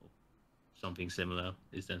 something similar.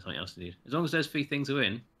 Is then something else to do. As long as those 3 things are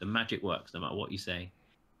in, the magic works no matter what you say.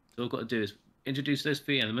 So all I've got to do is introduce those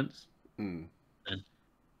 3 elements and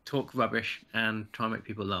talk rubbish and try and make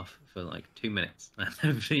people laugh for like 2 minutes, and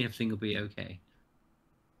everything will be okay.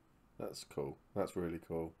 That's cool. That's really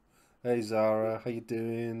cool. Hey Zara, how you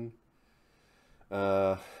doing?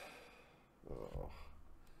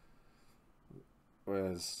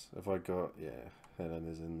 Where's have I got? Yeah, Helen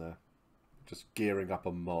is in there, just gearing up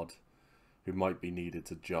a mod who might be needed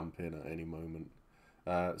to jump in at any moment.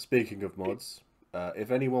 Speaking of mods,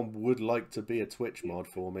 if anyone would like to be a Twitch mod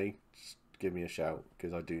for me, just give me a shout,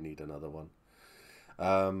 because I do need another one.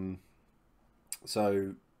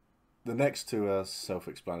 So the next 2 are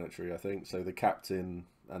self-explanatory, I think. So the captain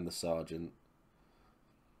and the sergeant,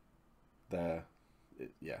 they're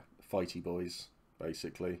fighty boys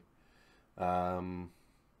basically.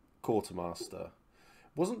 Quartermaster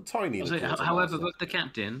wasn't Tiny. However, with the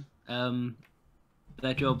captain,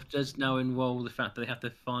 their job does now involve the fact that they have to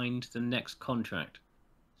find the next contract.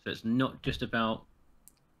 So it's not just about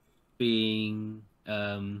being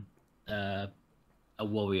a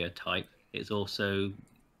warrior type. It's also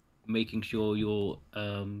making sure you're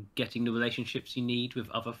getting the relationships you need with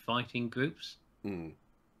other fighting groups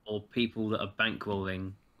or people that are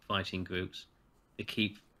bankrolling fighting groups to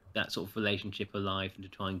keep that sort of relationship alive and to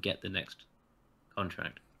try and get the next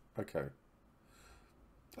contract. Okay,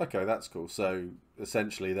 that's cool. So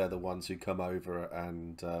essentially they're the ones who come over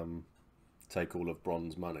and take all of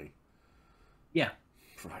Bron's money. Yeah.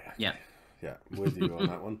 Right. Okay. Yeah. Yeah, I'm with you on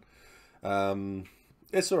that one.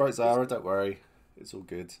 It's all right, Zara. Don't worry. It's all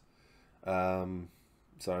good. So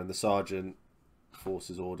the sergeant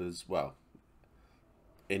enforces orders. Well,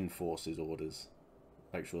 enforces orders.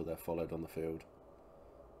 Make sure they're followed on the field.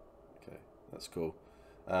 Okay, that's cool.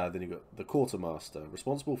 Then you've got the quartermaster,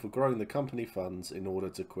 responsible for growing the company funds in order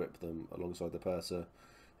to equip them, alongside the purser,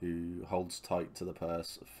 who holds tight to the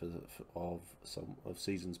purse of some of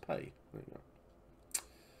season's pay. There you go.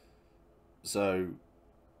 So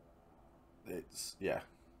it's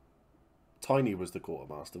Tiny was the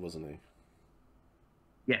quartermaster, wasn't he?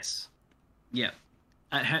 Yes. Yeah.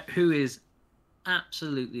 Who is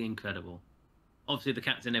absolutely incredible. Obviously, the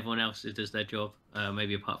captain, everyone else who does their job,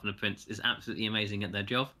 maybe apart from the prince, is absolutely amazing at their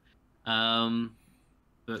job.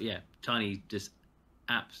 But yeah, Tiny just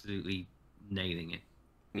absolutely nailing it.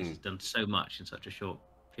 He's done so much in such a short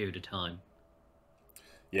period of time.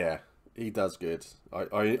 Yeah, he does good.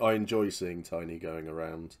 I enjoy seeing Tiny going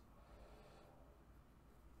around.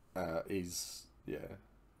 He's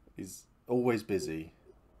always busy.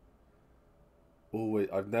 Always,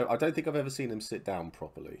 I don't think I've ever seen him sit down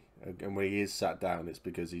properly. And when he is sat down, it's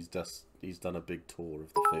because he's done a big tour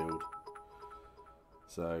of the field.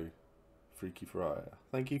 So, Freaky Friar,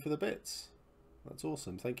 thank you for the bits. That's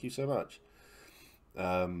awesome. Thank you so much.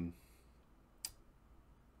 The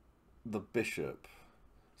Bishop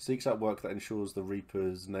seeks out work that ensures the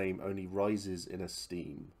Reaper's name only rises in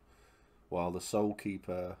esteem, while the Soul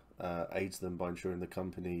Keeper aids them by ensuring the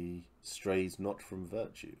company strays not from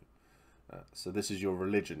virtue. So this is your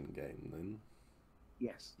religion game, then?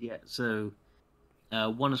 Yes. Yeah. So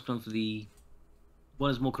one is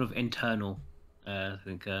more kind of internal. I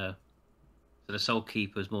think so. The Soul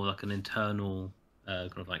Keeper is more like an internal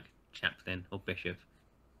kind of like chaplain or bishop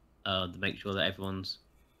to make sure that everyone's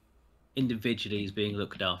individually is being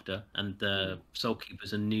looked after, and the Soul Keeper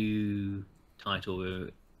is a new title we're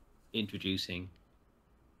introducing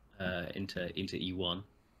into E1.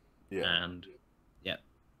 Yeah. And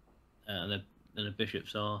the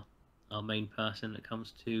bishops are our main person that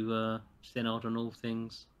comes to synod on all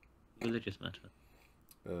things religious matter.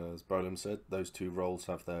 As Brolin said, those two roles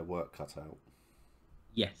have their work cut out.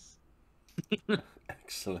 Yes.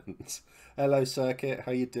 Excellent. Hello, Circuit.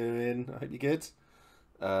 How you doing? I hope you're good.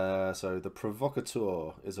 So the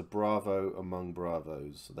Provocateur is a bravo among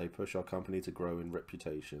bravos. They push our company to grow in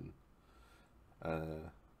reputation.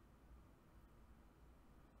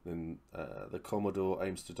 Then the Commodore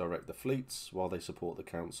aims to direct the fleets while they support the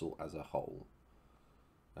council as a whole.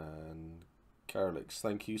 And Carolix,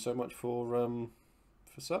 thank you so much for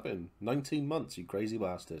subbing. 19 months, you crazy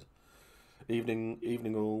bastard.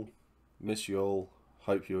 Evening all. Miss you all.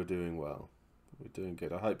 Hope you are doing well. We're doing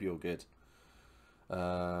good. I hope you're good.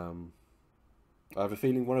 I have a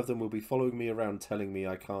feeling one of them will be following me around telling me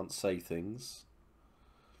I can't say things.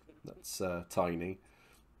 That's Tiny.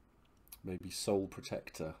 Maybe Soul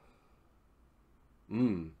Protector.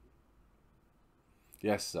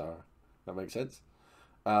 Yes, sir. That makes sense.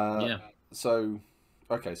 Yeah. So,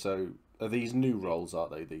 okay, so are these new roles, are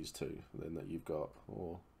they, these two, then, that you've got?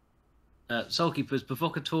 Or Soul Keepers,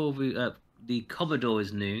 Provocateur, the Commodore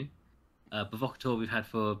is new. Provocateur we've had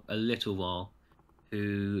for a little while,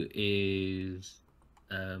 who is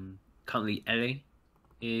currently Ellie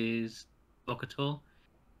is Provocateur.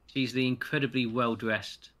 She's the incredibly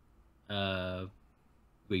well-dressed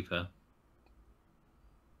Reaper.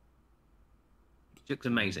 She looks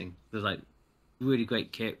amazing. There's like really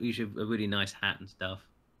great kit, usually a really nice hat and stuff,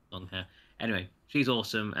 long hair. Anyway, she's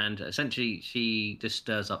awesome, and essentially she just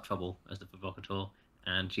stirs up trouble as the Provocateur,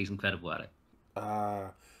 and she's incredible at it.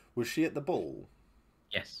 Was she at the ball?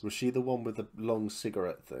 Yes. Was she the one with the long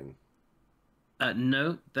cigarette thing?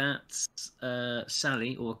 No, that's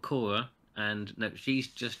Sally or Cora, and no, she's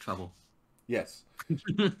just trouble. Yes.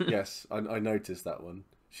 Yes, I noticed that one.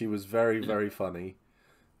 She was very, very funny,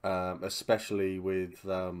 especially with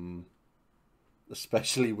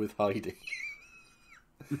Heidi.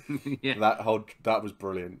 Yeah. That was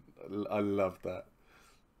brilliant. I loved that.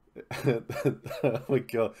 Oh my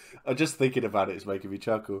god! I'm just thinking about it. It's making me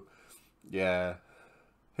chuckle. Yeah,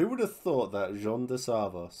 who would have thought that Jean de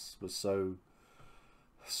Savos was so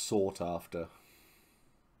sought after?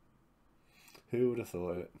 Who would have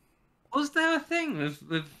thought it? Was there a thing with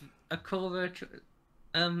a Cora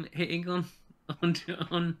hitting on?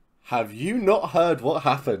 Have you not heard what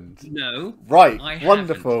happened? No. Right. I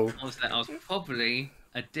Wonderful. Haven't. I was probably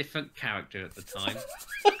a different character at the time.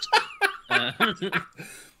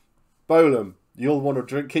 Bolam, you'll want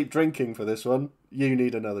to keep drinking for this one. You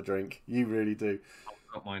need another drink. You really do.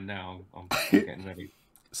 I've got mine now. I'm getting ready.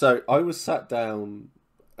 So I was sat down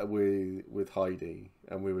with Heidi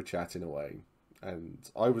and we were chatting away,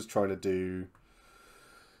 and I was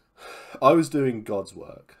doing God's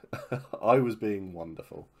work. I was being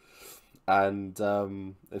wonderful, and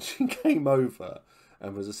she came over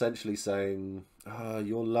and was essentially saying, "Oh,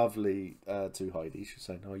 you're lovely," to Heidi. She was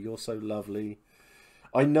saying, "Oh, you're so lovely.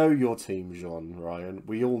 I know your team, Jean, Ryan.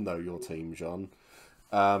 We all know your team, Jean.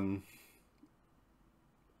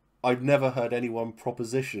 I've never heard anyone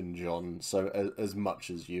proposition John as much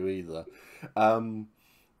as you either."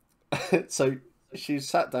 So she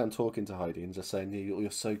sat down talking to Heidi and just saying,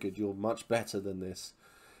 "You're so good. You're much better than this.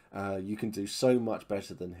 You can do so much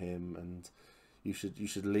better than him, and you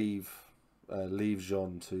should leave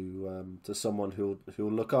Jean to someone who'll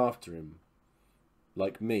look after him,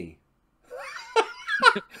 like me."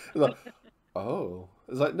 Like, oh,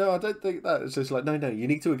 it's like, no, I don't think that. It's just like, no, you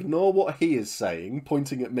need to ignore what he is saying,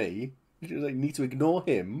 pointing at me. You need to ignore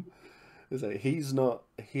him. It's like, he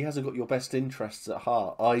hasn't got your best interests at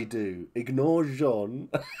heart. I do. Ignore Jean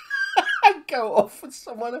and go off with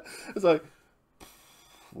someone else. It's like,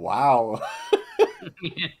 wow.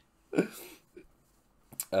 Yeah.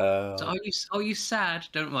 So are you sad?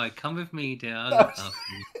 Don't worry. Come with me, dear. I'll look after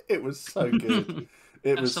you. It was so good.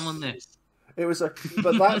 Have some on this. It was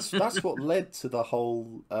but that's what led to the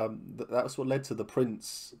whole. That's what led to the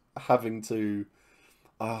prince having to.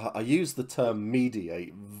 I use the term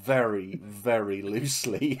mediate very, very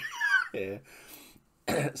loosely here.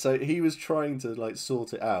 So he was trying to like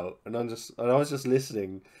sort it out, and I was just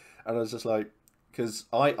listening, and I was just like, because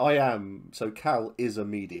I am so Cal is a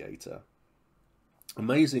mediator.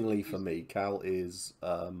 Amazingly for me, Cal is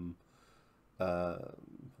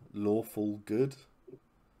lawful good.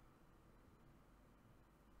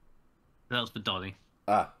 That was for Dolly.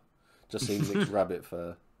 Just seen Nick's rabbit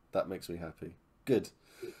fur. That makes me happy. Good.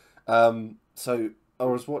 So I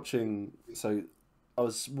was watching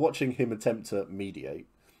him attempt to mediate,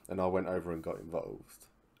 and I went over and got involved,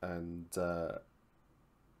 and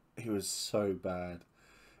he was so bad.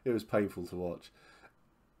 It was painful to watch.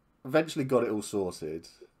 Eventually got it all sorted,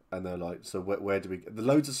 and they're like, so where do we... The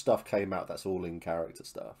loads of stuff came out that's all in character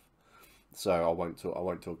stuff. So I won't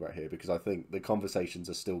talk about here, because I think the conversations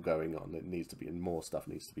are still going on. It needs to be, and more stuff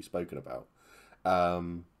needs to be spoken about.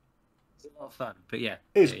 It's a lot of fun, but yeah.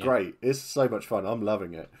 It's great. It's so much fun. I'm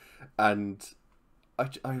loving it. And I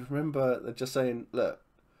remember just saying, look,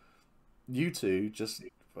 you two, just,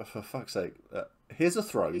 for fuck's sake, here's a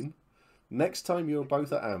throne. Next time you're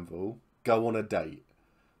both at Anvil, go on a date.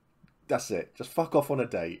 That's it. Just fuck off on a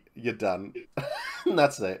date. You're done. And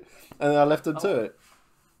that's it. And I left them to it.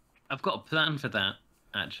 I've got a plan for that,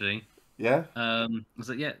 actually. Yeah? I was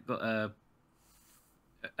like, yeah, got a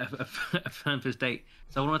plan for his date.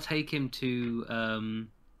 So I want to take him to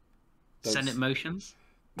Senate Motions.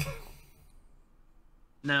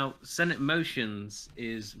 Now, Senate Motions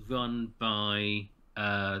is run by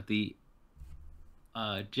the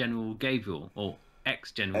General Gabriel, or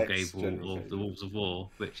ex-General Gabriel of the Wolves of War,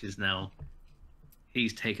 which is now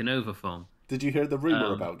he's taken over from. Did you hear the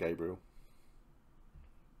rumour about Gabriel?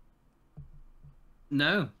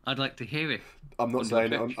 No, I'd like to hear it. I'm not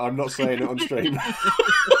saying it. I'm not saying it on stream.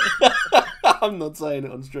 I'm not saying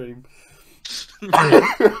it on stream.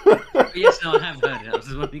 Yes, no, I have heard it. I was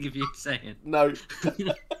just wondering if you'd say it. No.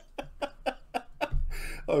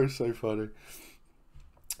 Oh, so funny.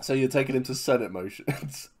 So you're taking him to Senate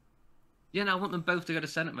Motions? Yeah, no, I want them both to go to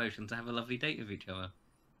Senate Motions to have a lovely date with each other.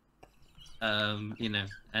 You know,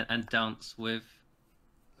 and dance with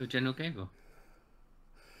General Gabriel.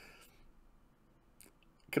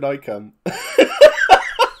 Can I come?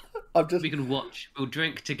 We can watch. We'll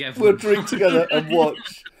drink together. We'll drink together and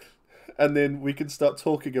watch. And then we can start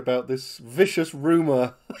talking about this vicious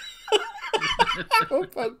rumour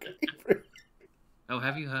about Gabriel. Oh,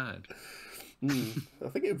 have you heard? I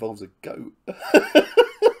think it involves a goat.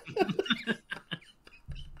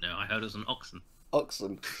 No, I heard it was an oxen.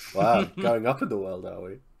 Oxen. Wow, going up in the world, are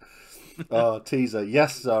we? Oh, teaser.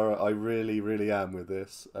 Yes, Zara, I really, really am with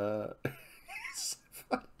this.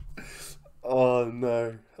 Oh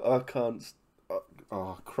no, I can't.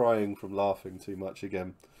 Crying from laughing too much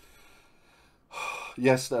again.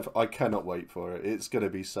 Yes, Steph, I cannot wait for it. It's going to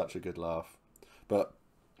be such a good laugh. But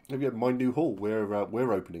have you had my new hall?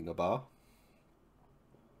 We're opening a bar.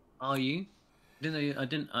 Are you? I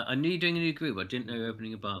didn't. I knew you're doing a new group. I didn't know you were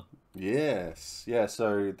opening a bar. Yes, yeah.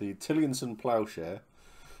 So the Tillianson Ploughshare.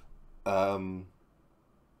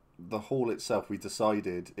 The hall itself, we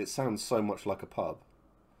decided it sounds so much like a pub.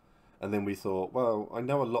 And then we thought, well, I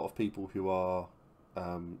know a lot of people who are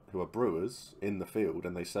brewers in the field,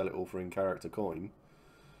 and they sell it all for in-character coin.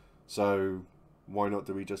 So why don't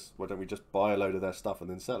we just buy a load of their stuff and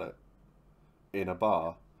then sell it in a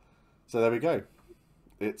bar? So there we go.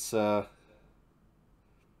 It's so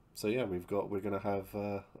yeah, we're gonna have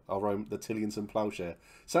our own, the Tillianson Ploughshare.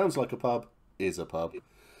 Sounds like a pub, is a pub.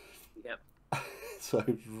 Yep. So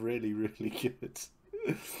really, really good.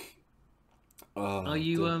 Are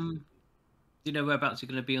you do you know whereabouts you're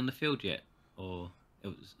going to be on the field yet, or it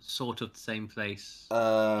was sort of the same place,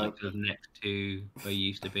 like sort of next to where you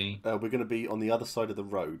used to be? We're going to be on the other side of the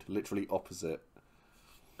road, literally opposite.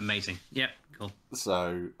 Amazing. Yep. Cool.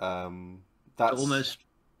 So that's almost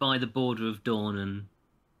by the border of Dawn and.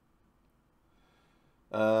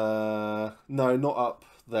 No, not up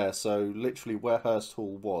there. So literally where Hurst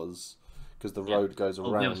Hall was, because the road goes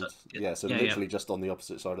around. Yeah, so literally just on the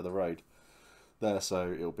opposite side of the road. There,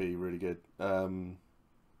 so it'll be really good. Running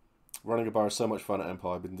a bar is so much fun at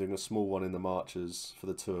Empire. I've been doing a small one in the marches for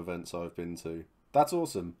the 2 events I've been to. That's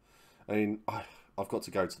awesome. I mean, I've got to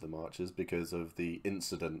go to the marches because of the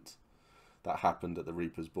incident that happened at the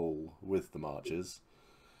Reaper's Ball with the marches.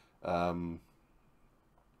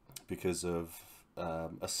 Because of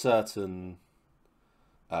a certain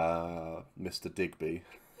Mr. Digby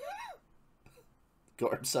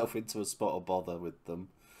got himself into a spot of bother with them.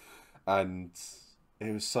 And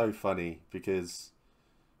it was so funny because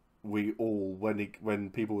we all, when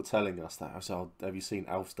people were telling us that, I was like, oh, have you seen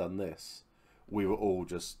Alf's done this? We were all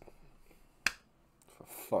just, for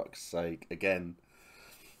fuck's sake, again.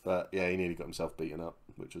 But yeah, he nearly got himself beaten up,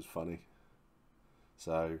 which was funny.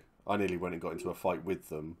 So I nearly went and got into a fight with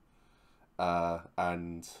them,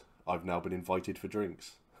 and I've now been invited for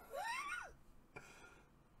drinks.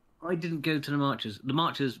 I didn't go to the marches. The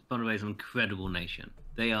marches, by the way, is an incredible nation.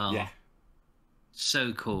 They are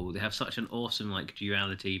so cool. They have such an awesome like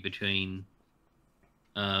duality between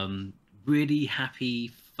really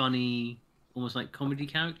happy, funny, almost like comedy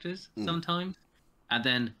characters sometimes, and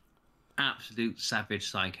then absolute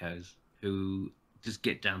savage psychos who just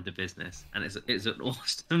get down to business. And it's an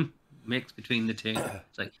awesome mix between the two.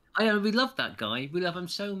 It's like, oh yeah, we love that guy. We love him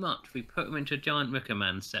so much. We put him into a giant Wicker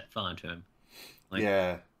Man, set fire to him. Like,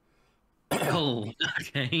 yeah. Oh,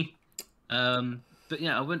 okay. But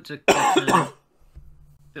yeah, I went to.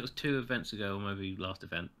 It was 2 events ago, or maybe last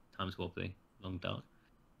event, Times Wobbly, Long Dark.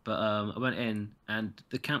 But I went in, and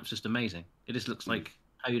the camp's just amazing. It just looks like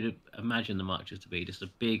how you'd imagine the marches to be, just a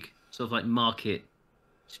big sort of like market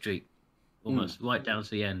street, almost right down to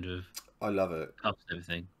the end of. I love it. Pubs and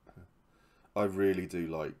everything. I really do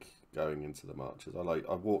like going into the marches.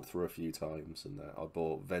 I walked through a few times, and I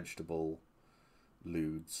bought vegetable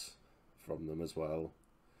lewds from them as well,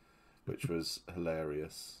 which was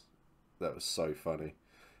hilarious. That was so funny.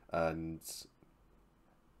 And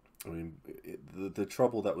I mean, the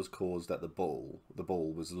trouble that was caused at the ball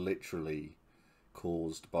was literally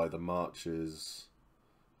caused by the marchers'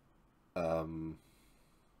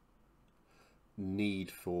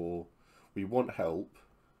 need for, we want help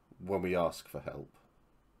when we ask for help.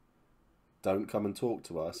 Don't come and talk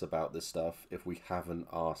to us about this stuff if we haven't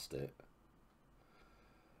asked it.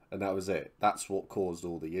 And that was it. That's what caused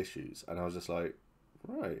all the issues. And I was just like,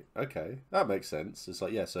 right, okay, that makes sense. It's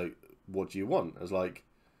like, yeah, so what do you want? I was like,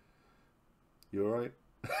 you alright?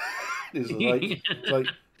 It's like,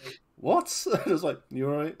 what? I was like, you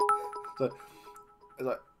alright? So,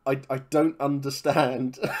 I don't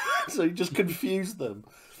understand. So you just confused them.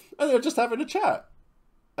 And they were just having a chat.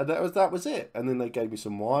 And that was it. And then they gave me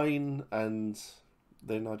some wine, and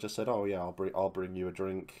then I just said, oh yeah, I'll bring you a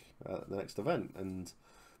drink at the next event. And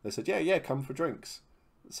they said, yeah, come for drinks.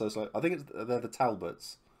 So it's like, I think they're the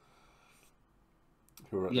Talbots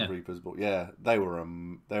who are at the Reapers Ball. Yeah, they were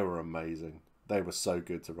amazing. They were so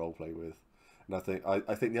good to roleplay with. And I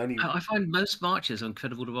think the only, I find most marches are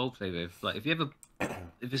incredible to roleplay with. Like if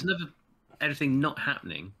there's never anything not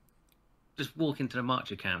happening, just walk into the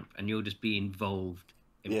marcher camp and you'll just be involved.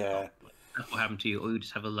 That will happen to you, or you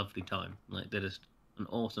just have a lovely time. Like they're just an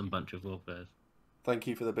awesome bunch of roleplayers. Thank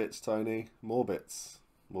you for the bits, Tony. More bits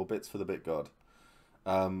for the bit god.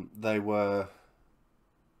 They were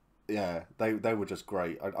just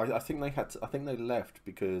great. I think they left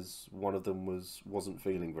because one of them wasn't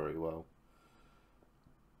feeling very well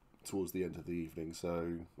towards the end of the evening,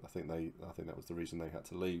 so I think that was the reason they had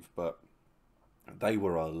to leave. But they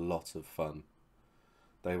were a lot of fun.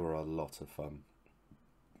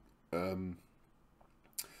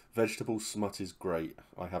 Vegetable smut is great.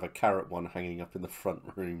 I have a carrot one hanging up in the front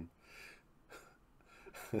room.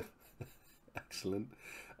 Excellent.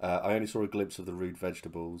 I only saw a glimpse of the rude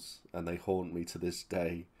vegetables, and they haunt me to this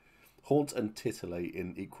day. Haunt and titillate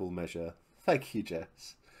in equal measure. Thank you,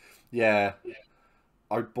 Jess. Yeah,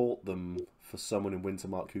 I bought them for someone in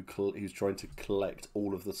Wintermark who's trying to collect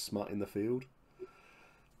all of the smut in the field,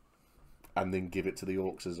 and then give it to the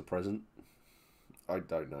orcs as a present. I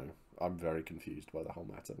don't know. I'm very confused by the whole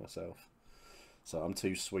matter myself. So I'm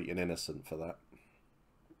too sweet and innocent for that.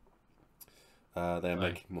 They're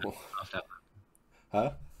making more.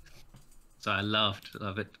 Huh? So I laughed.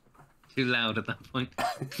 Love it. Too loud at that point.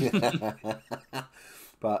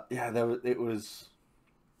 But yeah, it was.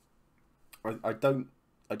 I don't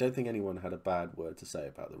think anyone had a bad word to say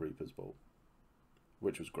about the Reapers Ball,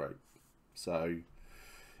 which was great. So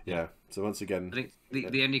yeah. So once again, I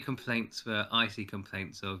think the only complaints were icy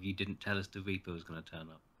complaints of you didn't tell us the Reaper was going to turn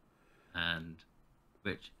up, and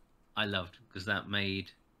which I loved because that made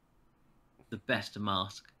the best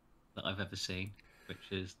mask that I've ever seen,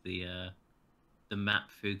 which is the map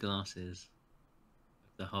through glasses,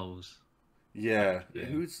 the holes. Yeah,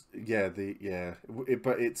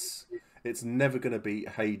 but it's never going to beat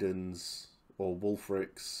Hayden's or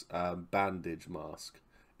Wulfric's bandage mask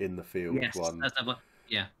in the field one. That's that one.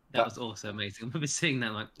 Yeah, that was also amazing. I remember seeing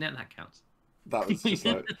that, like, yeah, that counts. That was just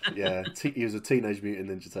like, yeah, he was a Teenage Mutant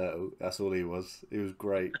Ninja Turtle. That's all he was. It was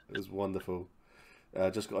great. It was wonderful.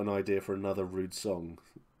 Just got an idea for another rude song.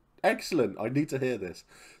 Excellent. I need to hear this.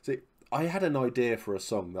 See, I had an idea for a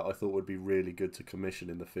song that I thought would be really good to commission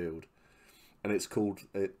in the field, and it's called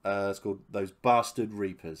Those Bastard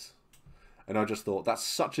Reapers. And I just thought that's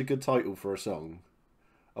such a good title for a song.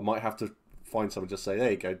 I might have to find someone just say,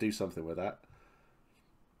 there you go, do something with that.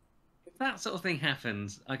 If that sort of thing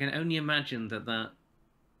happens, I can only imagine that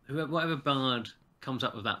whatever bard comes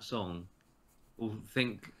up with that song will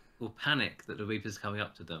panic that the Reaper's coming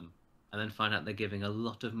up to them, and then find out they're giving a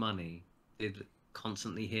lot of money to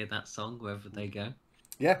constantly hear that song wherever they go.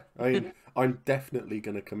 Yeah, I mean, I'm definitely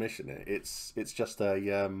going to commission it. It's just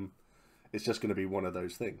going to be one of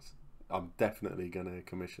those things. I'm definitely going to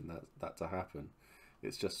commission that to happen.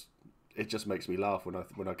 It just makes me laugh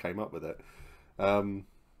when I came up with it.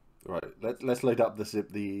 Right, let's load up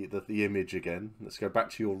the image again. Let's go back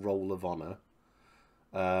to your roll of honor.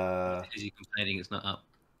 Is you complaining it's not up?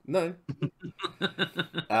 No.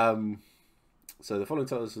 So the following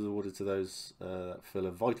titles are awarded to those that fill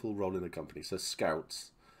a vital role in the company. So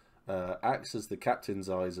Scouts acts as the captain's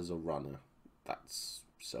eyes as a runner. That's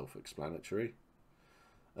self-explanatory.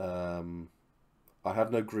 I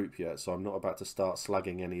have no group yet, so I'm not about to start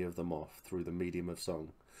slagging any of them off through the medium of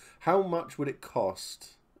song. How much would it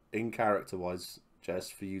cost, in character-wise, Jess,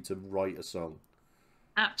 for you to write a song?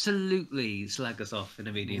 Absolutely slag us off in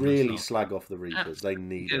a medium. Really slag off the Reapers. They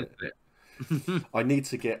need it. I need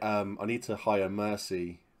to hire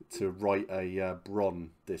Mercy to write a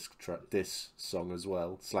Bron disc song as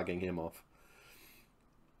well, slagging him off.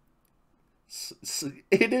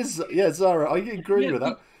 It is, yeah, Zara, I agree with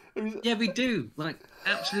that. Yeah, we do. Like,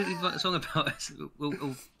 absolutely write a song about us.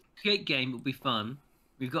 We'll create game, it'll be fun.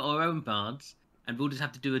 We've got our own bards, and we'll just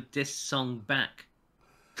have to do a diss song back.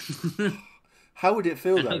 How would it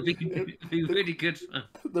feel, though? It'd be really good fun.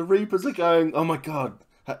 The Reapers are going, oh my god.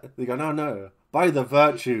 They go, no. By the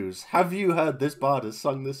virtues, have you heard this bard has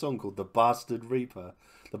sung this song called The Bastard Reaper?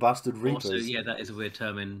 The Bastard Reapers. Also, yeah, that is a weird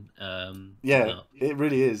term in... yeah, it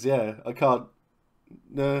really is, yeah. I can't...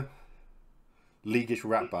 No. Leaguish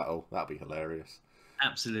rap battle. That'd be hilarious.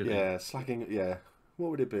 Absolutely. Yeah, slagging... Yeah.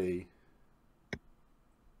 What would it be?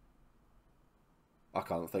 I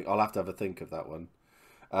can't think. I'll have a think of that one.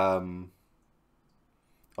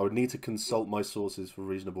 I would need to consult my sources for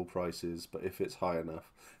reasonable prices, but if it's high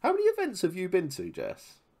enough. How many events have you been to,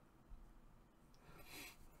 Jess?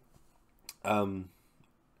 But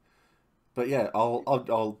yeah,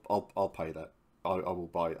 I'll pay that.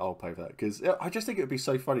 I'll pay for that, because I just think it would be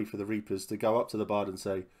so funny for the Reapers to go up to the bard and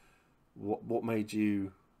say, "What made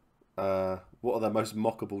you? What are their most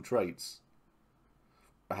mockable traits?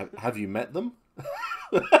 Have you met them?"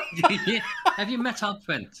 Yeah. Have you met our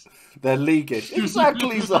friends? They're leaguish.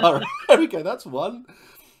 Exactly, Zara. There we go. That's one.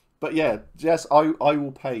 But yeah, Jess, I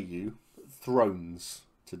will pay you thrones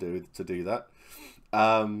to do that.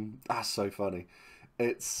 That's so funny.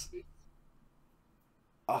 It's...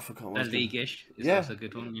 I forgot what. A leaguish is also a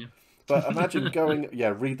good one, yeah. But imagine going,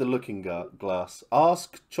 read the Looking Glass.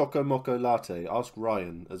 Ask Choco Moco Latte. Ask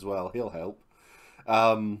Ryan as well. He'll help.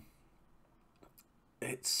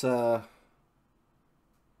 It's...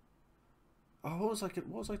 Oh, what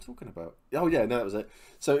was I talking about? Oh yeah, no, that was it.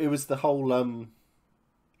 So it was the whole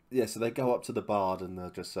so they go up to the bard and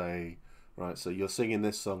they'll just say, right, so you're singing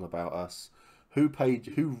this song about us. Who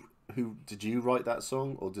did you write that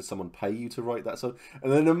song, or did someone pay you to write that song?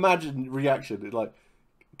 And then imagine reaction, like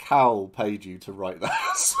Cal paid you to write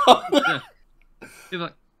that song. Yeah. You're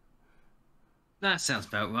like, that sounds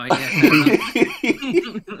about right, yeah.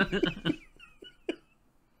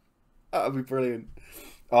 That'd be brilliant.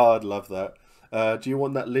 Oh, I'd love that. Do you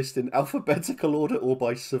want that list in alphabetical order or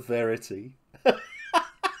by severity?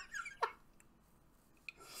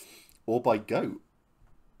 Or by goat?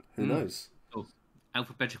 Who knows? Oh,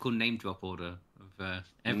 alphabetical name drop order of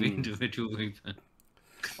every individual Reaper.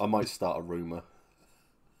 I might start a rumour.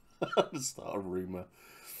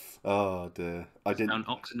 Oh dear. I didn't... An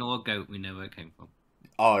oxen or a goat, we know where it came from.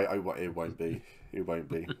 Oh, it won't be. It won't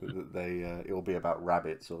be. It'll be about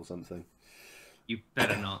rabbits or something. You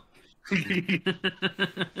better not.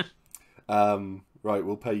 Right,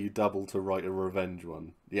 we'll pay you double to write a revenge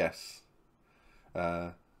one. Yes.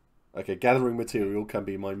 Okay, gathering material can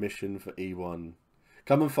be my mission for E1.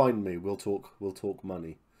 Come and find me. We'll talk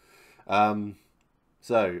money. So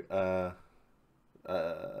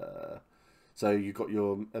you got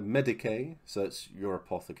your Medicae, so it's your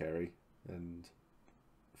apothecary and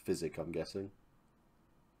physic, I'm guessing.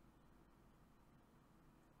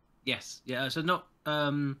 Yes, yeah. So not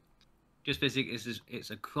just physic. It's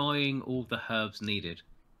acquiring all the herbs needed.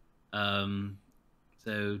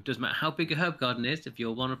 So it doesn't matter how big a herb garden is. If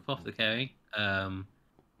you're one apothecary,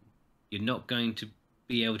 you're not going to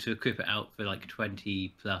be able to equip it out for like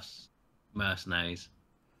 20 plus mercenaries.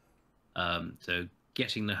 So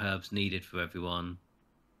getting the herbs needed for everyone,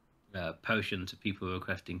 potions for people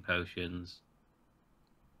requesting potions.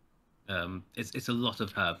 It's a lot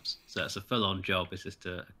of herbs, so it's a full-on job. It's just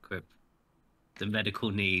to equip the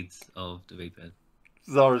medical needs of the Reapers.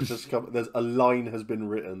 Zara's just come. There's a line has been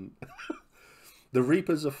written. The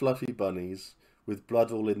Reapers are fluffy bunnies with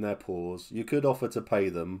blood all in their paws. You could offer to pay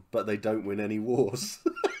them, but they don't win any wars.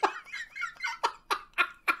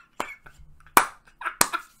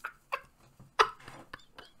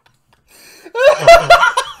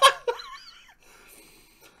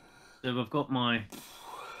 So I've got my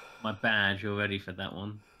badge already for that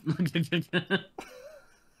one.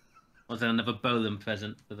 Was there another Bolan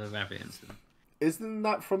present for the rabbit incident? Isn't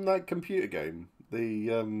that from that computer game?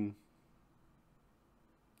 That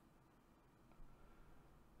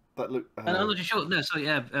look. And I'm not too sure. No, sorry.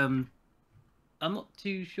 Yeah. I'm not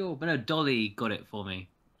too sure, but no, Dolly got it for me.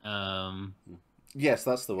 Yes,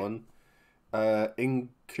 that's the one.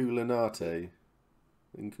 Inculinate.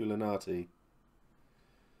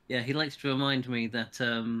 Yeah, he likes to remind me that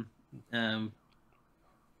the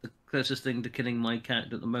closest thing to killing my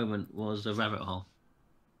character at the moment was a rabbit hole.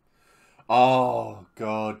 Oh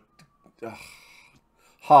God, ugh.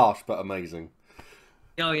 Harsh but amazing.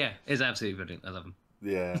 Oh yeah, it's absolutely brilliant. I love him.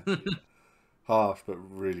 Yeah, harsh but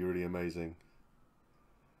really, really amazing.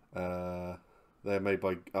 They're made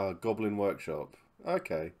by Goblin Workshop.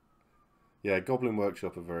 Okay, yeah, Goblin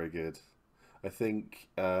Workshop are very good. I think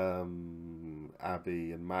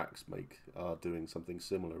Abby and Max are doing something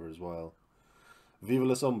similar as well. Viva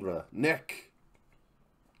la Sombra, Nick.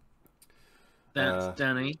 That's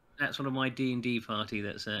Danny. That's one of my D&D party.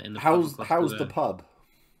 That's in the how's pub the pub?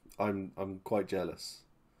 I'm quite jealous.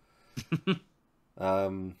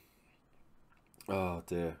 Oh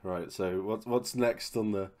dear. Right. So what's next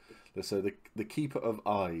on the? So the Keeper of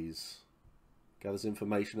Eyes gathers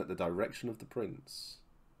information at the direction of the prince.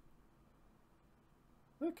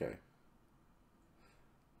 Okay.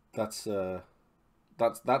 That's a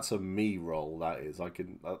me role. That is.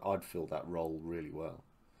 I'd fill that role really well,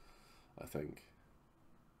 I think.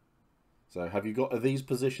 So have you got, are these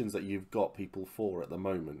positions that you've got people for at the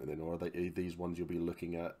moment, and then, or are these ones you'll be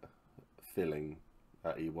looking at filling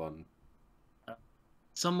at E1?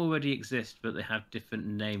 Some already exist, but they have different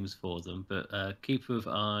names for them. But Keeper of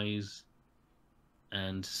Eyes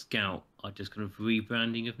and Scout are just kind of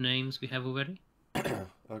rebranding of names we have already.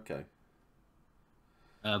 Okay.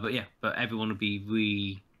 But yeah, but everyone will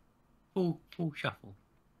be full shuffle.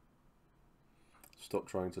 Stop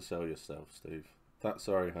trying to sell yourself, Steve.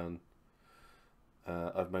 Sorry, Han.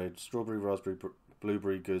 I've made strawberry, raspberry,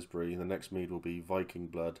 blueberry, gooseberry. The next mead will be Viking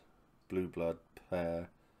blood, blue blood, pear.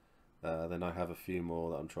 Then I have a few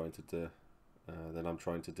more that I'm trying to do. Then I'm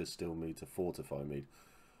trying to distill mead to fortify mead.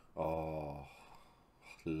 Oh,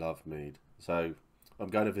 love mead. So I'm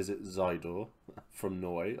going to visit Zydor from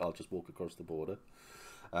Norway. I'll just walk across the border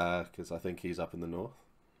because I think he's up in the north.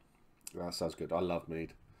 That sounds good. I love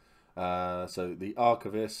mead. So the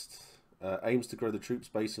Archivist aims to grow the troops'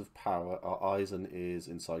 base of power, our eyes and ears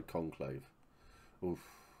inside Conclave. Oof.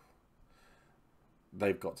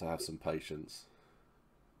 They've got to have some patience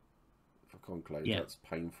for Conclave. Yeah. That's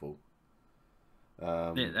painful.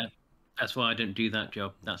 That's why I don't do that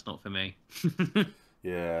job. That's not for me.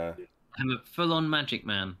 Yeah. I'm a full-on magic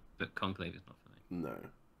man, but Conclave is not for me.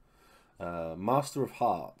 No. Master of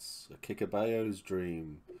Hearts, a Kikabayo's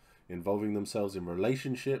dream, involving themselves in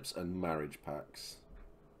relationships and marriage pacts.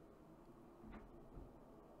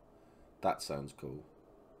 That sounds cool.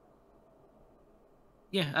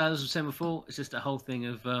 Yeah, as I was saying before, it's just a whole thing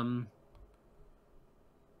of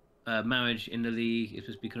marriage in the league. It's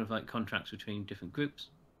supposed to be kind of like contracts between different groups.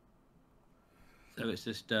 So it's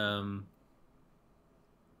just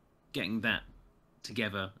getting that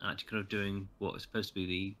together, actually kind of doing what is supposed to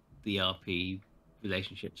be the RP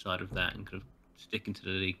relationship side of that, and kind of sticking to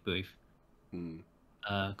the league brief.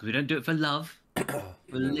 Because we don't do it for love.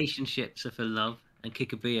 Relationships are for love, and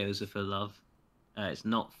Kikabios are for love. It's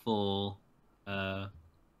not for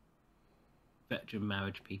veteran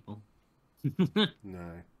marriage people.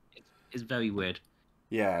 No. It's very weird.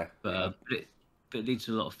 Yeah. But it leads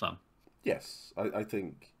to a lot of fun. Yes, I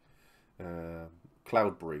think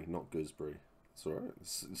Cloudberry, not Gooseberry. It's all right.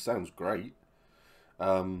 It sounds great.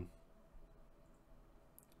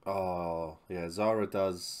 Oh, yeah, Zara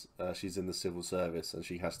does. She's in the civil service and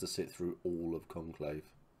she has to sit through all of Conclave.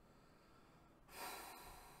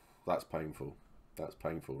 That's painful. That's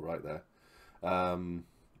painful right there.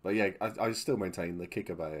 But yeah, I still maintain the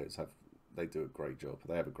Kikabayos they do a great job.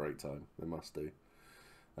 They have a great time. They must do.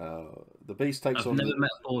 The Beast takes on... I've never met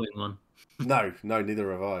a boring one. No,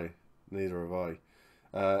 neither have I. Neither have I.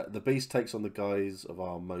 The beast takes on the guise of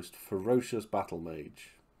our most ferocious battle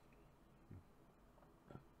mage.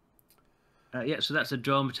 Yeah, so that's a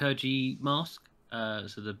dramaturgy mask.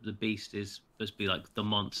 So the beast is supposed to be like the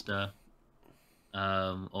monster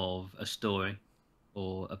of a story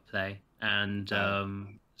or a play, and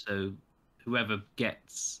so whoever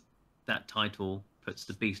gets that title puts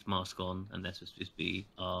the beast mask on, and that's supposed to just be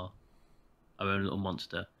our own little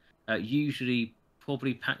monster. Usually,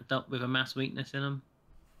 probably packed up with a mass weakness in them.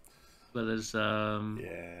 Well, there's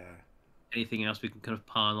Yeah. anything else we can kind of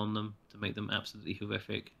pile on them to make them absolutely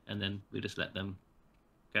horrific, and then we just let them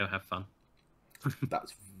go have fun.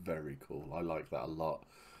 That's very cool. I like that a lot.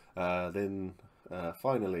 Then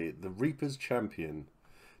finally, the Reaper's Champion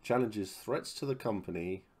challenges threats to the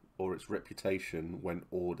company or its reputation when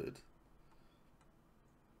ordered.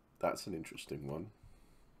 That's an interesting one.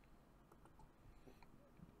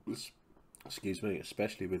 Excuse me,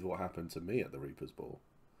 especially with what happened to me at the Reaper's Ball.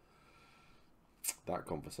 That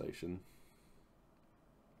conversation.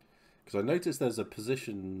 Because I noticed there's a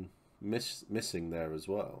position missing there as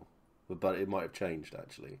well. But it might have changed,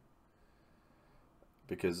 actually.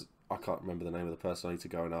 Because I can't remember the name of the person I need to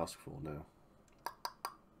go and ask for now.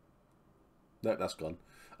 No, that's gone.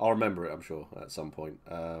 I'll remember it, I'm sure, at some point.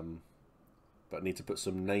 But I need to put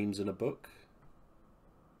some names in a book.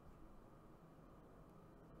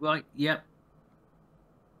 Right, yep.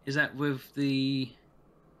 Is that with the...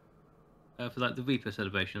 for like the Reaper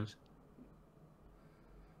celebrations?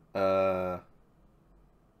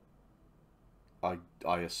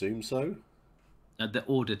 I assume so. The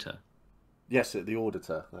Auditor. Yes, the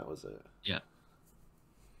Auditor. That was it. Yeah.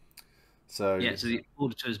 So yeah, so the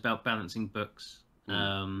Auditor is about balancing books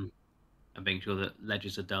and making sure that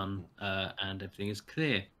ledgers are done and everything is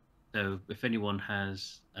clear. So if anyone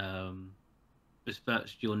has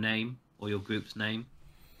besmirched your name or your group's name,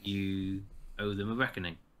 you owe them a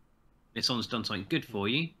reckoning. If someone's done something good for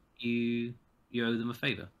you, you owe them a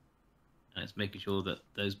favour. And it's making sure that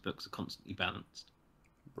those books are constantly balanced.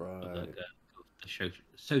 Right. Like the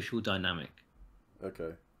social dynamic.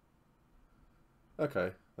 Okay.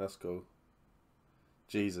 Okay, that's cool.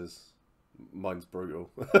 Jesus. Mine's brutal.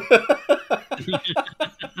 It's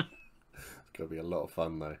going to be a lot of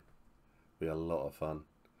fun, though. Be a lot of fun.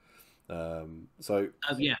 So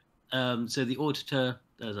the Auditor,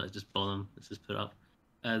 as I just bottom, let's just put up.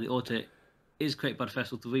 The Auditor is created by the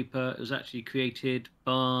Festival of the Reaper. It was actually created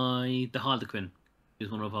by the Harlequin,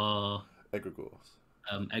 who's one of our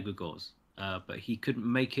egregores. But he couldn't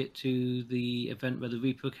make it to the event where the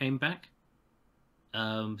Reaper came back.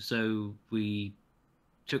 So we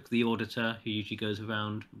took the Auditor, who usually goes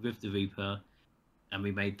around with the Reaper, and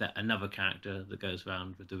we made that another character that goes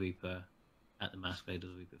around with the Reaper at the Masquerade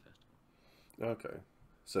of the Reaper Festival. Okay.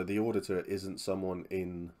 So the Auditor isn't someone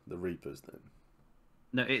in the Reapers, then?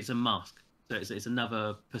 No, it's a mask. So it's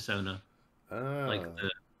another persona. Ah.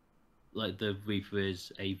 Like the Reaper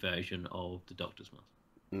is a version of the Doctor's mask.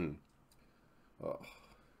 Oh,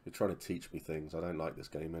 you're trying to teach me things. I don't like this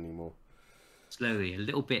game anymore. Slowly, a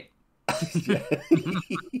little bit.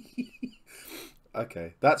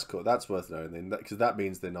 Okay, that's cool. That's worth knowing then, because that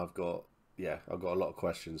means then I've got a lot of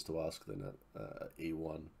questions to ask then at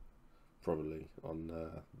E1, probably on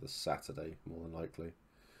the Saturday, more than likely.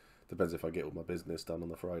 Depends if I get all my business done on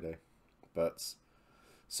the Friday. But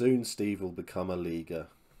soon Steve will become a leaguer.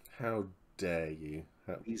 How dare you?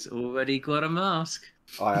 He's already got a mask.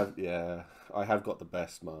 I have got the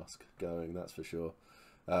best mask going, that's for sure.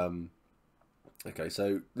 Okay,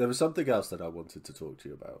 so there was something else that I wanted to talk to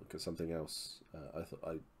you about, because something else I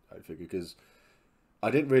figured, because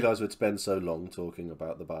I didn't realise we'd spend so long talking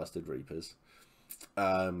about the bastard Reapers,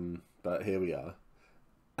 but here we are.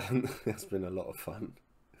 It's been a lot of fun.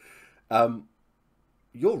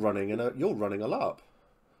 You're running a LARP.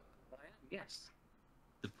 I am, yes.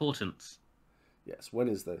 The Portents. Yes. When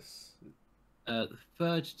is this? The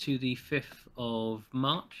 3rd to the 5th of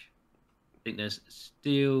March. I think there's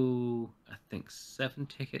still 7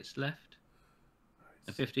 tickets left.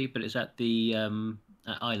 Nice. 50, but it's at the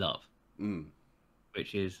at iLARP,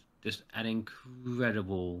 which is just an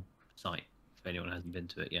incredible site. If anyone hasn't been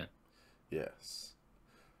to it yet. Yes.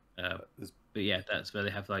 But yeah, that's where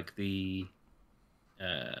they have like the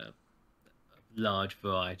large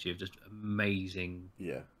variety of just amazing,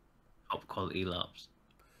 top quality LARPs,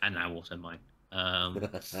 and now also mine. No,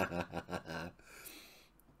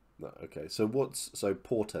 okay. So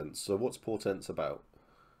Portents? So what's Portents about?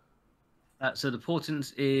 So the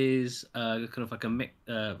Portents is kind of like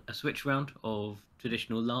a switch round of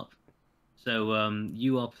traditional LARP. So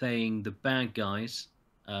you are playing the bad guys,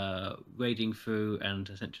 raiding through and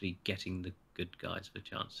essentially getting good guys for a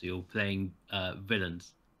chance. So you're playing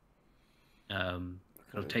villains, kind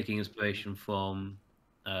of taking inspiration from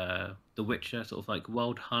The Witcher, sort of like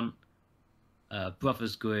Wild Hunt,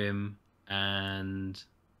 Brothers Grimm, and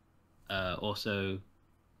also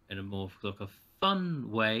in a more like a fun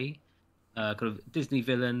way, kind of Disney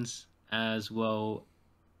villains as well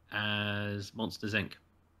as Monsters Inc.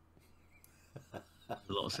 A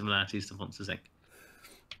lot of similarities to Monsters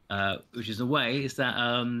Inc. Which is a way is that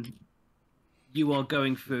you are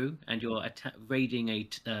going through and you're raiding a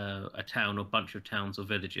town or bunch of towns or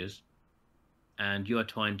villages, and you are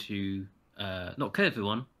trying to not kill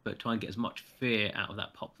everyone, but try and get as much fear out of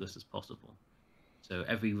that populace as possible. So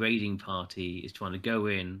every raiding party is trying to go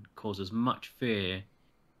in, cause as much fear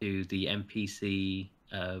to the NPC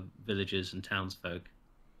villagers and townsfolk,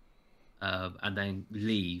 and then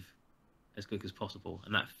leave as quick as possible.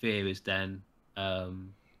 And that fear is then,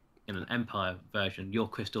 in an Empire version, your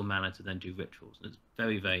crystal mana to then do rituals. And it's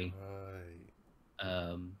very, very,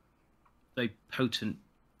 very potent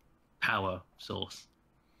power source.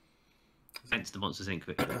 Hence the Monsters Inc.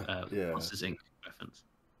 Monsters Inc. reference.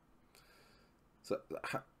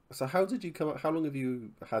 So how did you come up? How long have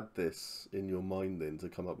you had this in your mind then to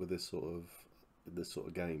come up with this sort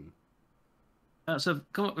of game? So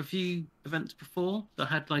I've come up with a few events before. So I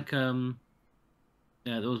had like there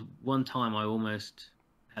was one time I almost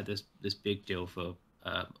had this big deal for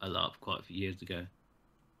a LARP quite a few years ago.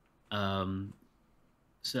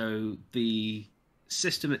 So the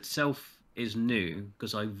system itself is new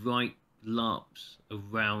because I write LARPs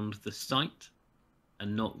around the site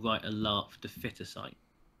and not write a LARP to fit a site.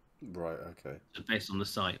 Right, okay. So based on the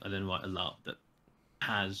site, I then write a LARP that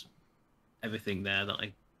has everything there that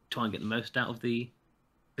I try and get the most out of the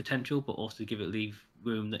potential, but also leave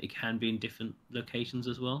room that it can be in different locations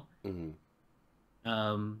as well. Mm-hmm.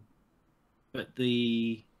 But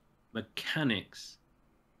the mechanics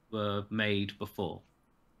were made before.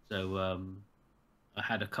 So I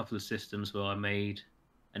had a couple of systems where I made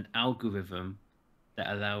an algorithm that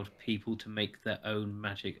allowed people to make their own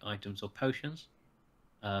magic items or potions.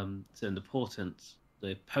 So in the Portents,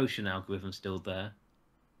 the potion algorithm is still there.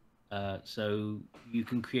 So you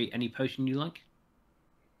can create any potion you like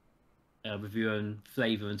with your own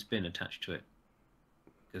flavor and spin attached to it.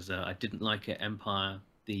 Because I didn't like at Empire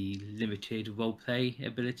the limited roleplay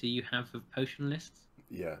ability you have with potion lists.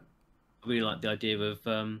 Yeah. I really like the idea of,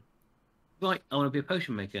 right, I want to be a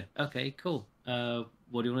potion maker. Okay, cool.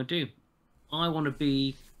 What do you want to do? I want to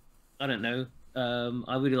be, I don't know,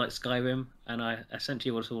 I really like Skyrim, and I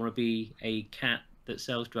essentially also want to be a cat that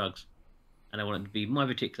sells drugs. And I want it to be my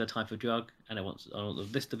particular type of drug, and I want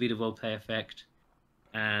this to be the roleplay effect,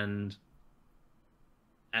 and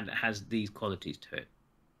it has these qualities to it.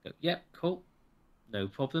 Go, yep, cool, no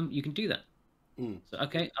problem, you can do that. So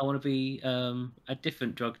okay, I want to be a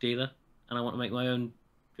different drug dealer, and I want to make my own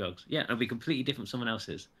drugs. Yeah, I'll be completely different from someone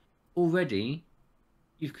else's. Already,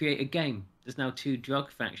 you've created a game. There's now 2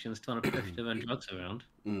 drug factions trying to push their own drugs around,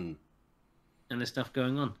 and there's stuff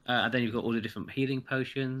going on. And then you've got all the different healing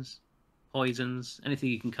potions, poisons, anything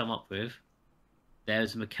you can come up with.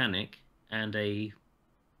 There's a mechanic and a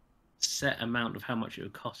set amount of how much it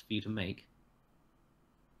would cost for you to make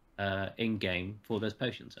in game for those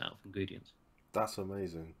potions out of ingredients. That's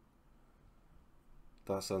amazing.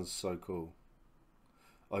 That sounds so cool.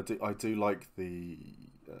 I do like the.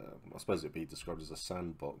 I suppose it'd be described as a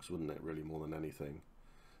sandbox, wouldn't it? Really, more than anything.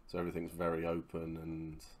 So everything's very open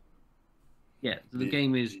and. Yeah, the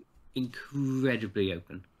game is incredibly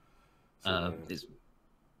open. So, It's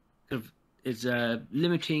kind of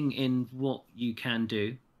limiting in what you can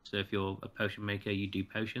do. So if you're a potion maker, you do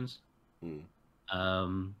potions.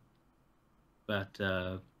 But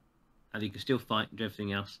and you can still fight and do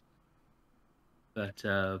everything else. But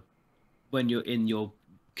when you're in your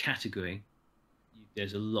category,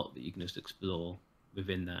 there's a lot that you can just explore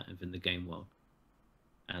within that, within the game world.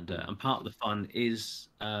 And part of the fun is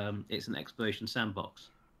it's an exploration sandbox.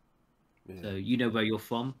 So you know where you're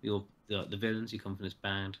from. You're the villains. You come from this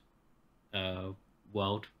bad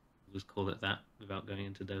world. Let's call it that, without going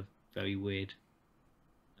into the very weird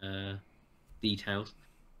details.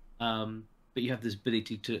 But you have this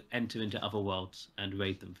ability to enter into other worlds and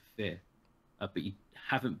raid them for fear. But you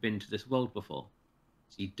haven't been to this world before,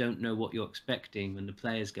 so you don't know what you're expecting when the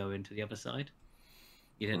players go into the other side.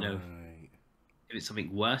 You don't know if it's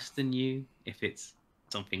something worse than you, if it's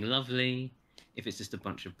something lovely, if it's just a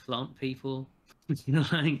bunch of plant people.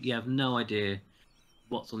 Like, you have no idea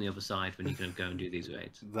what's on the other side when you're going to go and do these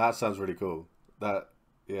raids. That sounds really cool.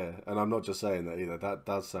 Yeah, and I'm not just saying that either. That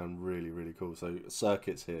does sound really, really cool. So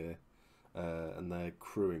circuits here, and they're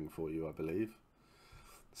crewing for you, I believe.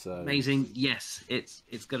 So amazing. Yes, it's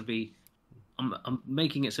going to be. I'm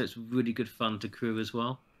making it so it's really good fun to crew as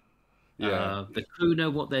well. yeah, The crew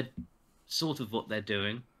know what they're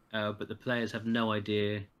doing, but the players have no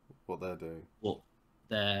idea what they're doing. what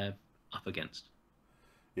they're up against.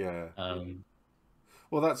 Yeah. Um,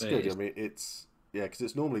 Well, that's but good. I it's, mean, it's yeah, because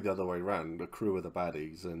it's normally the other way around. The crew are the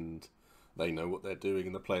baddies, and they know what they're doing,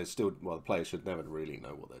 and the players still. Well, the players should never really know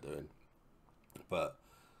what they're doing. But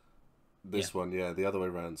yeah. this one, yeah, the other way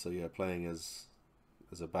around. So yeah, playing as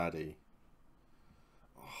a baddie.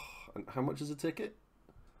 And how much is a ticket?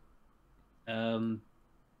 Um,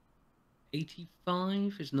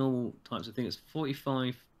 85 is normal types. I think it's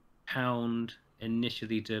 £45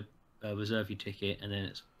 initially to reserve your ticket, and then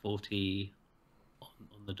it's 40 on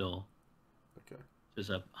the door. Okay. So it's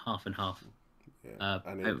a half and half. Yeah, and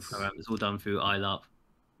Payment it's program. It's all done through ILARP.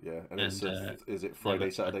 yeah, and And is it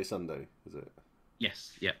Friday, Saturday, Sunday? Is it?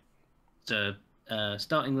 yes, yeah. So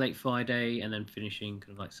starting late Friday and then finishing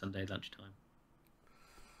kind of like Sunday lunchtime.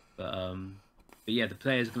 But yeah, the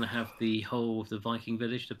players are going to have the whole of the Viking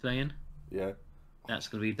village to play in. Yeah. That's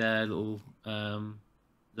going to be their little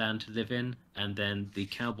land to live in, and then the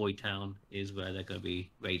cowboy town is where they're going to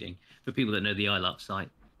be raiding. For people that know the ILAP site,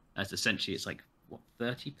 that's essentially it's like what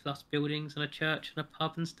 30 plus buildings and a church and a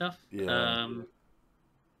pub and stuff. Yeah. And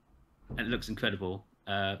it looks incredible.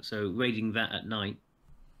 So raiding that at night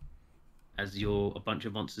as you're a bunch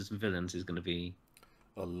of monsters and villains is going to be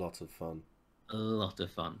A lot of fun. a lot of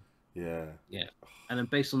fun. Yeah. Yeah, and then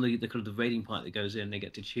based on the kind of the raiding part that goes in, they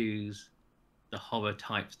get to choose the horror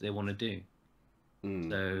types they want to do.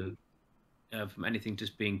 So from anything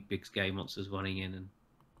just being big scary monsters running in and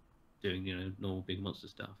doing normal big monster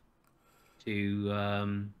stuff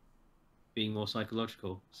to being more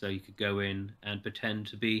psychological. So you could go in and pretend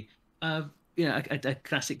to be a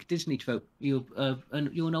classic Disney trope. You're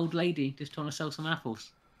an old lady just trying to sell some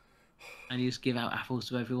apples, and you just give out apples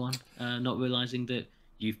to everyone, not realizing that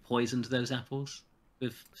you've poisoned those apples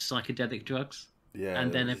with psychedelic drugs. Yeah.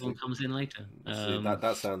 And then everyone comes in later. See,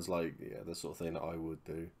 that sounds like the sort of thing that I would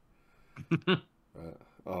do.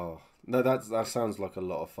 Oh no, that sounds like a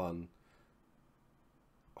lot of fun.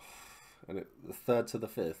 And the 3rd to the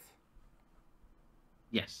 5th.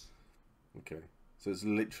 Yes. Okay, so it's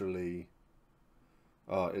literally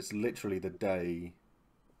the day.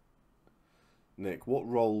 Nick, what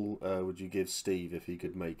role would you give Steve if he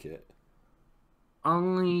could make it?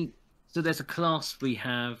 So there's a class we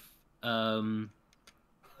have, which is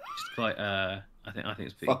quite I think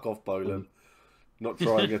it's pretty. Fuck off, Bolan. Not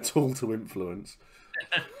trying at all to influence.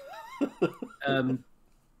 So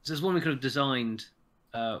there's one we could have designed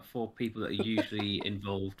for people that are usually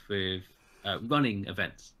involved with running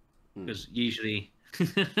events, because usually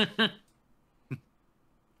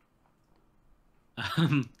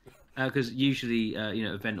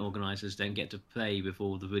event organizers don't get to play with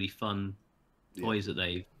all the really fun toys that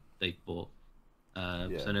they've bought. So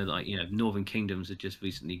I know that Northern Kingdoms have just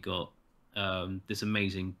recently got this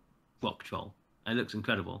amazing rock troll. It looks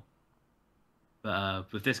incredible.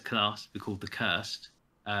 But with this class, we call the Cursed.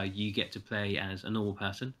 You get to play as a normal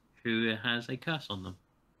person who has a curse on them.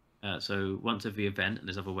 So once every event, and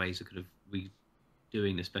there's other ways of kind of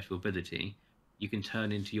redoing the special ability, you can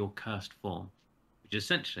turn into your cursed form, which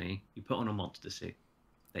essentially you put on a monster suit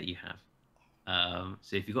that you have.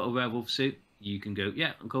 So if you've got a werewolf suit, you can go,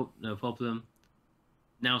 yeah, cool, no problem.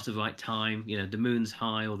 Now's the right time. The moon's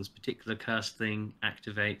high, or this particular curse thing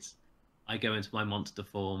activates. I go into my monster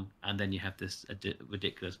form, and then you have this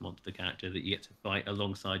ridiculous monster character that you get to fight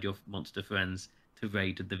alongside your monster friends to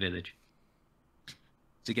raid the village.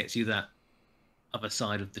 So it gets you that other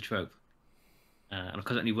side of the trope. And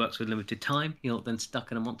because it only works for a limited time, you're not then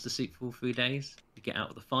stuck in a monster suit for 3 days. You get out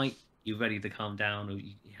of the fight, you're ready to calm down, or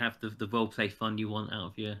you have the roleplay fun you want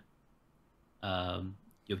out of your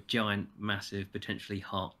giant, massive, potentially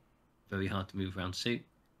hot, very hard to move around suit.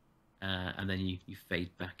 And then you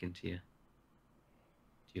fade back into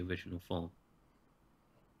your original form.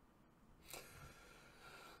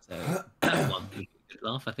 So that one would be a good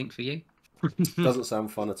laugh, I think, for you. Doesn't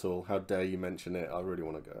sound fun at all. How dare you mention it? I really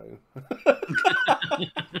want to go.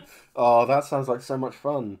 Oh, that sounds like so much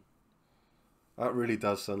fun. That really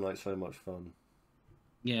does sound like so much fun.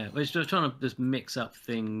 Yeah, we're just trying to just mix up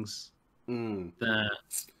things that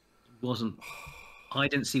wasn't. I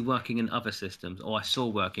didn't see working in other systems, or I saw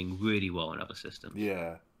working really well in other systems.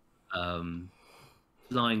 Yeah.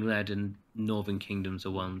 Flying Lead and Northern Kingdoms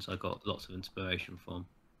are ones I got lots of inspiration from,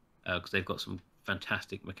 because they've got some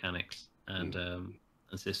fantastic mechanics and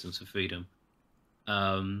systems for freedom.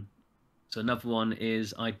 So another one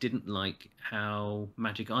is I didn't like how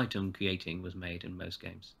magic item creating was made in most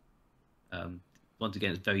games. once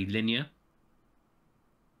again, it's very linear.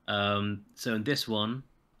 So in this one,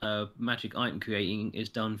 magic item creating is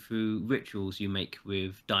done through rituals you make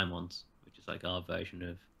with daimons, which is like our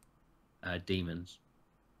version of demons.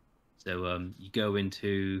 So you go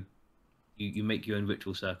into, you make your own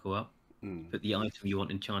ritual circle up, put the item you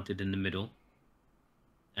want enchanted in the middle,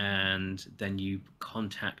 and then you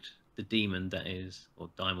contact the demon that is, or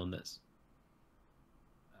daimon that's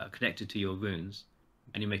connected to your runes,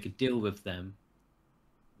 and you make a deal with them,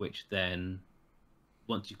 which then,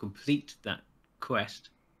 once you complete that quest,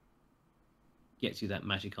 gets you that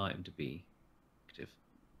magic item to be active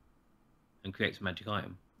and creates a magic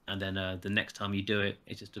item. And then the next time you do it,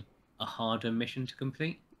 it's just a harder mission to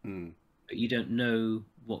complete. But you don't know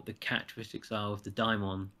what the characteristics are of the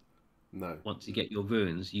daimon. No. Once you get your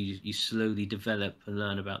runes, you slowly develop and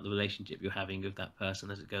learn about the relationship you're having with that person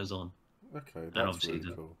as it goes on. Okay, that's really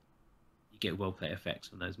cool. You get roleplay effects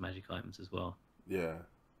from those magic items as well. Yeah,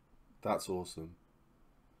 that's awesome.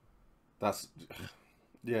 That's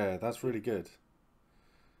really good.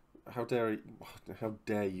 How dare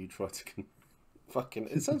you try to fucking?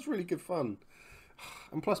 It sounds really good fun,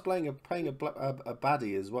 and plus paying a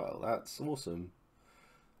baddie as well. That's awesome.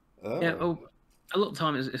 Oh. Yeah. Oh, a lot of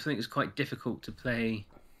times I think it's quite difficult to play.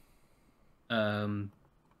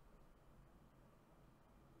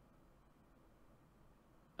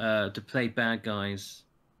 To play bad guys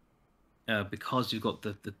because you've got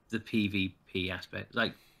the PvP aspect,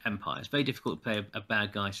 like Empire. It's very difficult to play a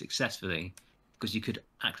bad guy successfully because you could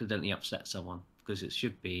accidentally upset someone, because it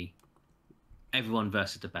should be everyone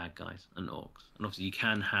versus the bad guys and orcs. And obviously you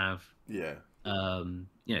can have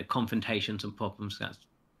confrontations and problems.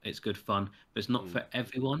 It's good fun, but it's not for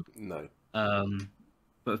everyone. No.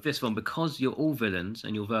 But with this one, because you're all villains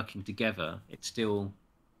and you're working together, it's still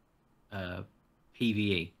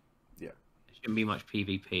PvE. Yeah. It shouldn't be much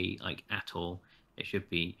PvP like at all. It should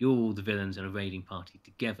be you're all the villains in a raiding party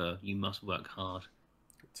together. You must work hard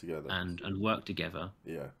together and work together.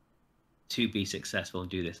 Yeah. To be successful and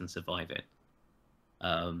do this and survive it.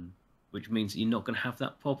 Which means you're not going to have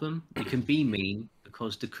that problem. You can be mean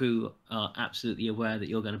because the crew are absolutely aware that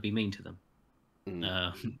you're going to be mean to them.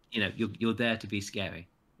 You're there to be scary.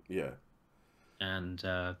 Yeah. And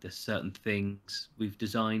there's certain things we've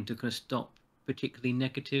designed to kind of stop particularly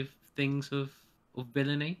negative things of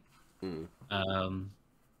villainy.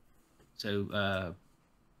 So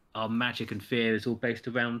our magic and fear is all based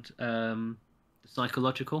around the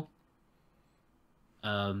psychological.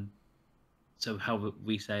 So how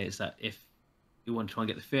we say is that if you want to try and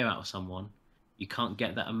get the fear out of someone, you can't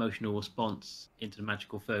get that emotional response into the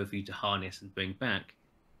magical flow for you to harness and bring back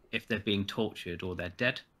if they're being tortured or they're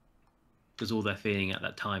dead, because all they're feeling at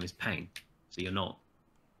that time is pain. So you're not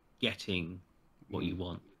getting what you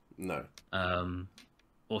want. No.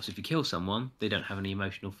 Also, if you kill someone, they don't have any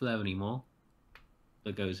emotional flow anymore.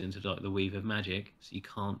 That goes into like the weave of magic, so you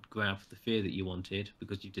can't grab the fear that you wanted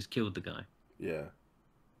because you just killed the guy. Yeah.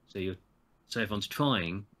 So everyone's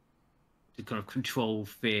trying to kind of control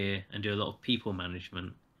fear and do a lot of people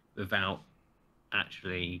management without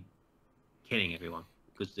actually killing everyone,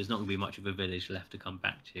 because there's not going to be much of a village left to come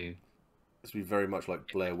back to. It's be very much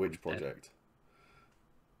like Blair Witch Project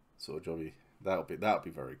sort of jobby. That'll be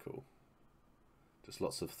very cool. Just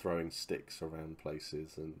lots of throwing sticks around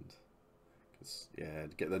places and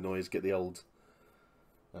get the noise, get the old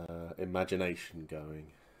imagination going.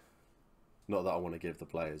 Not that I want to give the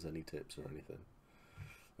players any tips or anything.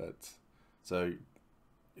 But so,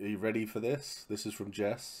 are you ready for this? This is from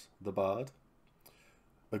Jess, the Bard.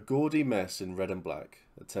 A gaudy mess in red and black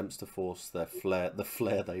attempts to force the flair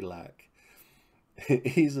they lack.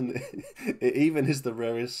 It even is the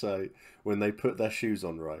rarest sight when they put their shoes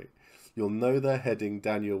on right. You'll know they're heading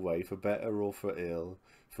down your way for better or for ill,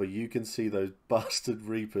 for you can see those bastard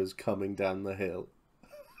reapers coming down the hill.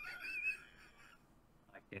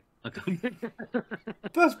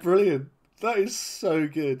 That's brilliant. That is so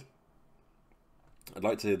good. I'd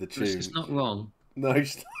like to hear the tune. It's not wrong. No,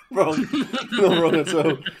 it's not wrong. Not wrong at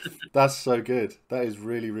all. That's so good. That is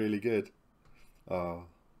really, really good. Oh,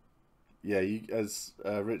 yeah. As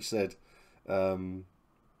Rich said,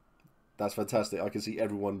 that's fantastic. I can see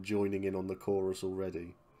everyone joining in on the chorus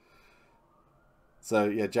already. So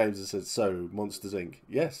yeah, James has said, so Monsters Inc.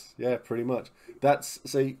 Yes, yeah, pretty much.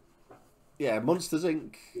 Yeah, Monsters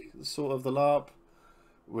Inc. sort of the LARP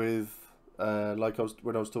with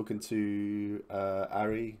when I was talking to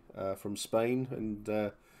Ari from Spain,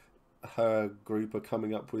 and her group are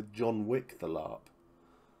coming up with John Wick the LARP.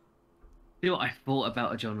 You know what I thought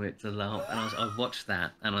about a John Wick the LARP, and I watched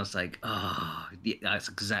that, and I was like, oh, yeah, that's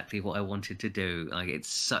exactly what I wanted to do. Like, it's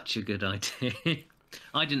such a good idea.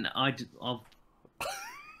 I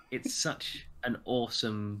it's such an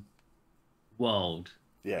awesome world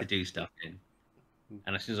Yeah. to do stuff in.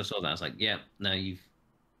 And as soon as I saw that, I was like, yeah, no,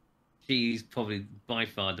 she's probably by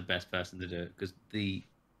far the best person to do it, because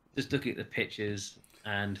just looking at the pictures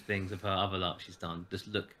and things of her other LARP she's done just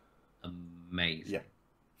look amazing. Yeah.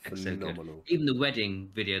 It's so good. Phenomenal. Even the wedding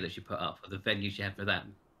video that she put up, or the venue she had for that.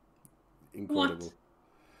 Incredible.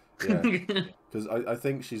 What? Yeah. Because I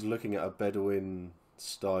think she's looking at a Bedouin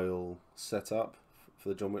style setup for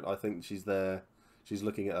the John Wick. I think she's there. She's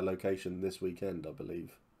looking at a location this weekend, I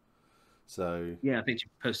believe. So Yeah, I think she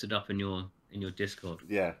posted up in your Discord.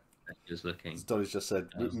 yeah, She was looking. Dolly's just said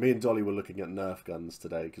me and Dolly were looking at Nerf guns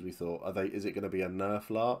today because we thought, is it going to be a Nerf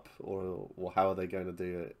LARP or how are they going to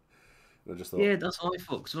do it? And I just thought, yeah, that's what I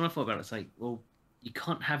thought. Because when I thought about it, it's like, well, you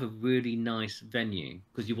can't have a really nice venue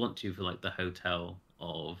because you want to for like the hotel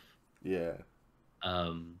of yeah,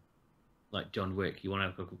 like John Wick. You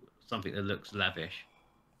want to have something that looks lavish,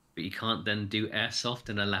 but you can't then do airsoft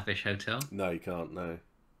in a lavish hotel. no, you can't, no.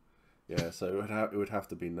 Yeah, so it would have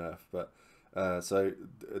to be Nerf, but so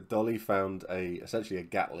Dolly found essentially a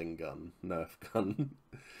Gatling gun, Nerf gun.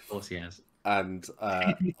 Of course, he has. And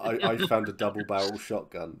I found a double barrel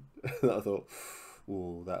shotgun. I thought,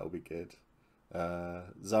 oh, that'll be good.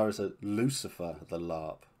 Zara said Lucifer the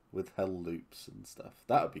LARP with hell loops and stuff.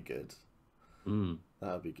 That would be good. That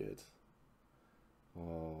would be good.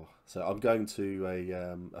 Oh, so I'm going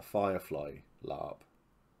to a Firefly LARP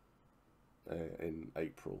in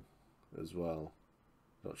April as well.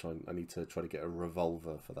 I need to try to get a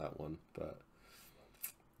revolver for that one, but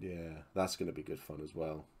yeah, that's going to be good fun as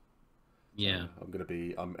well. Yeah,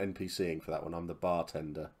 I'm NPCing for that one. I'm the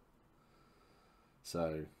bartender.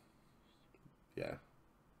 So yeah,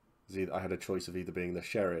 I had a choice of either being the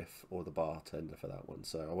sheriff or the bartender for that one.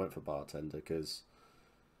 So I went for bartender because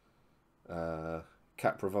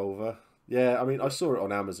cap revolver. Yeah, I mean I saw it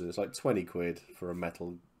on Amazon. It's like 20 quid for a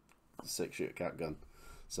metal 6-shooter cap gun.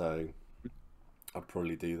 So I'd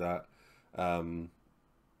probably do that.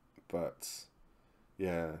 But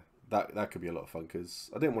yeah, that could be a lot of fun because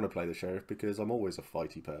I didn't want to play the sheriff because I'm always a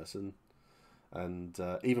fighty person. And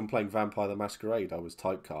even playing Vampire the Masquerade, I was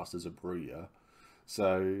typecast as a brewer.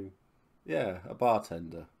 So yeah, a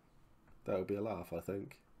bartender. That would be a laugh, I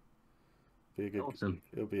think. Be a good. Awesome.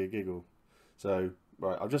 It'll be a giggle. So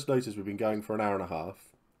right, I've just noticed we've been going for an hour and a half,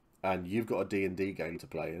 and you've got a D&D game to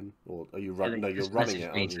play in, or are you running? No, you're running it,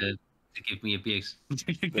 aren't you? To give me abuse.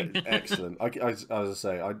 Excellent. As I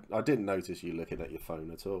say, I didn't notice you looking at your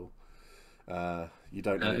phone at all. You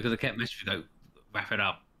don't know because I kept messaging go, wrap it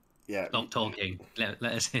up. Yeah. Stop talking. Let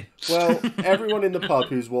us in. Well, everyone in the pub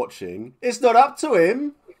who's watching, it's not up to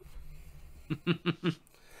him.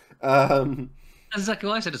 That's exactly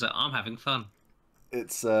what I said. It's like, I'm having fun.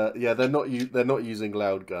 It's yeah, they're not using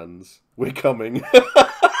loud guns. We're coming.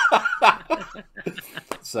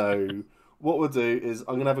 So what we'll do is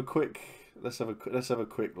I'm gonna have a quick. Let's have a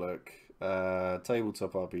quick look.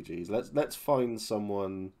 Tabletop RPGs. Let's find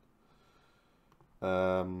someone.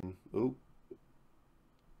 Oh.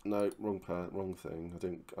 No, wrong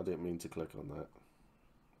thing. I didn't mean to click on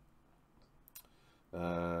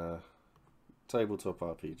that. Tabletop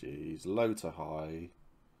RPGs, low to high.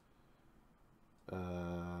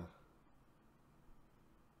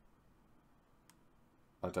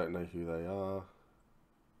 I don't know who they are.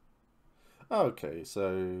 Okay,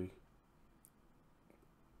 so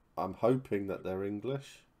I'm hoping that they're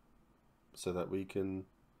English, so that we can.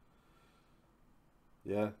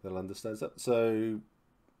 Yeah, they'll understand that. So,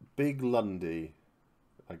 Big Lundy,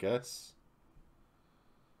 I guess.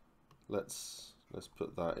 Let's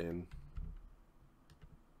put that in,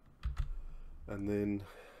 and then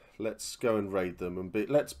let's go and raid them and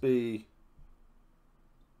let's be.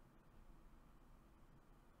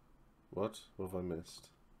 What have I missed?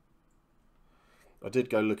 I did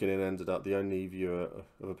go looking and ended up the only viewer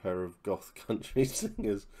of a pair of goth country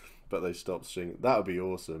singers, but they stopped singing. That would be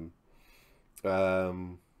awesome. We're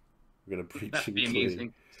going to preach. That'd be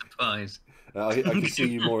amusing. Surprise. I can see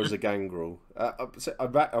you more as a gangrel. I'm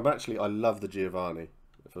actually, I love the Giovanni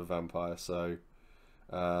for Vampire. So,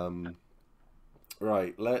 right,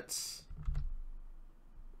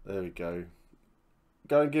 there we go.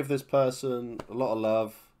 Go and give this person a lot of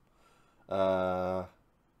love.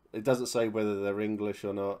 It doesn't say whether they're English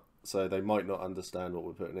or not, so they might not understand what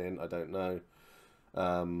we're putting in. I don't know.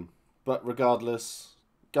 But regardless,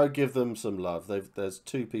 go give them some love. There's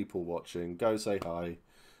 2 people watching. Go say hi,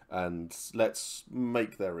 and let's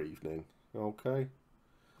make their evening. Okay?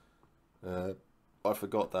 I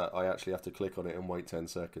forgot that I actually have to click on it and wait 10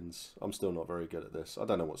 seconds. I'm still not very good at this. I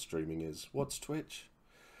don't know what streaming is. What's Twitch?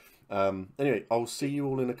 Anyway, I'll see you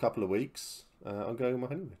all in a couple of weeks. I'm going on my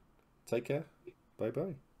honeymoon. Take care. Bye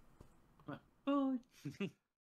bye. Right. Bye.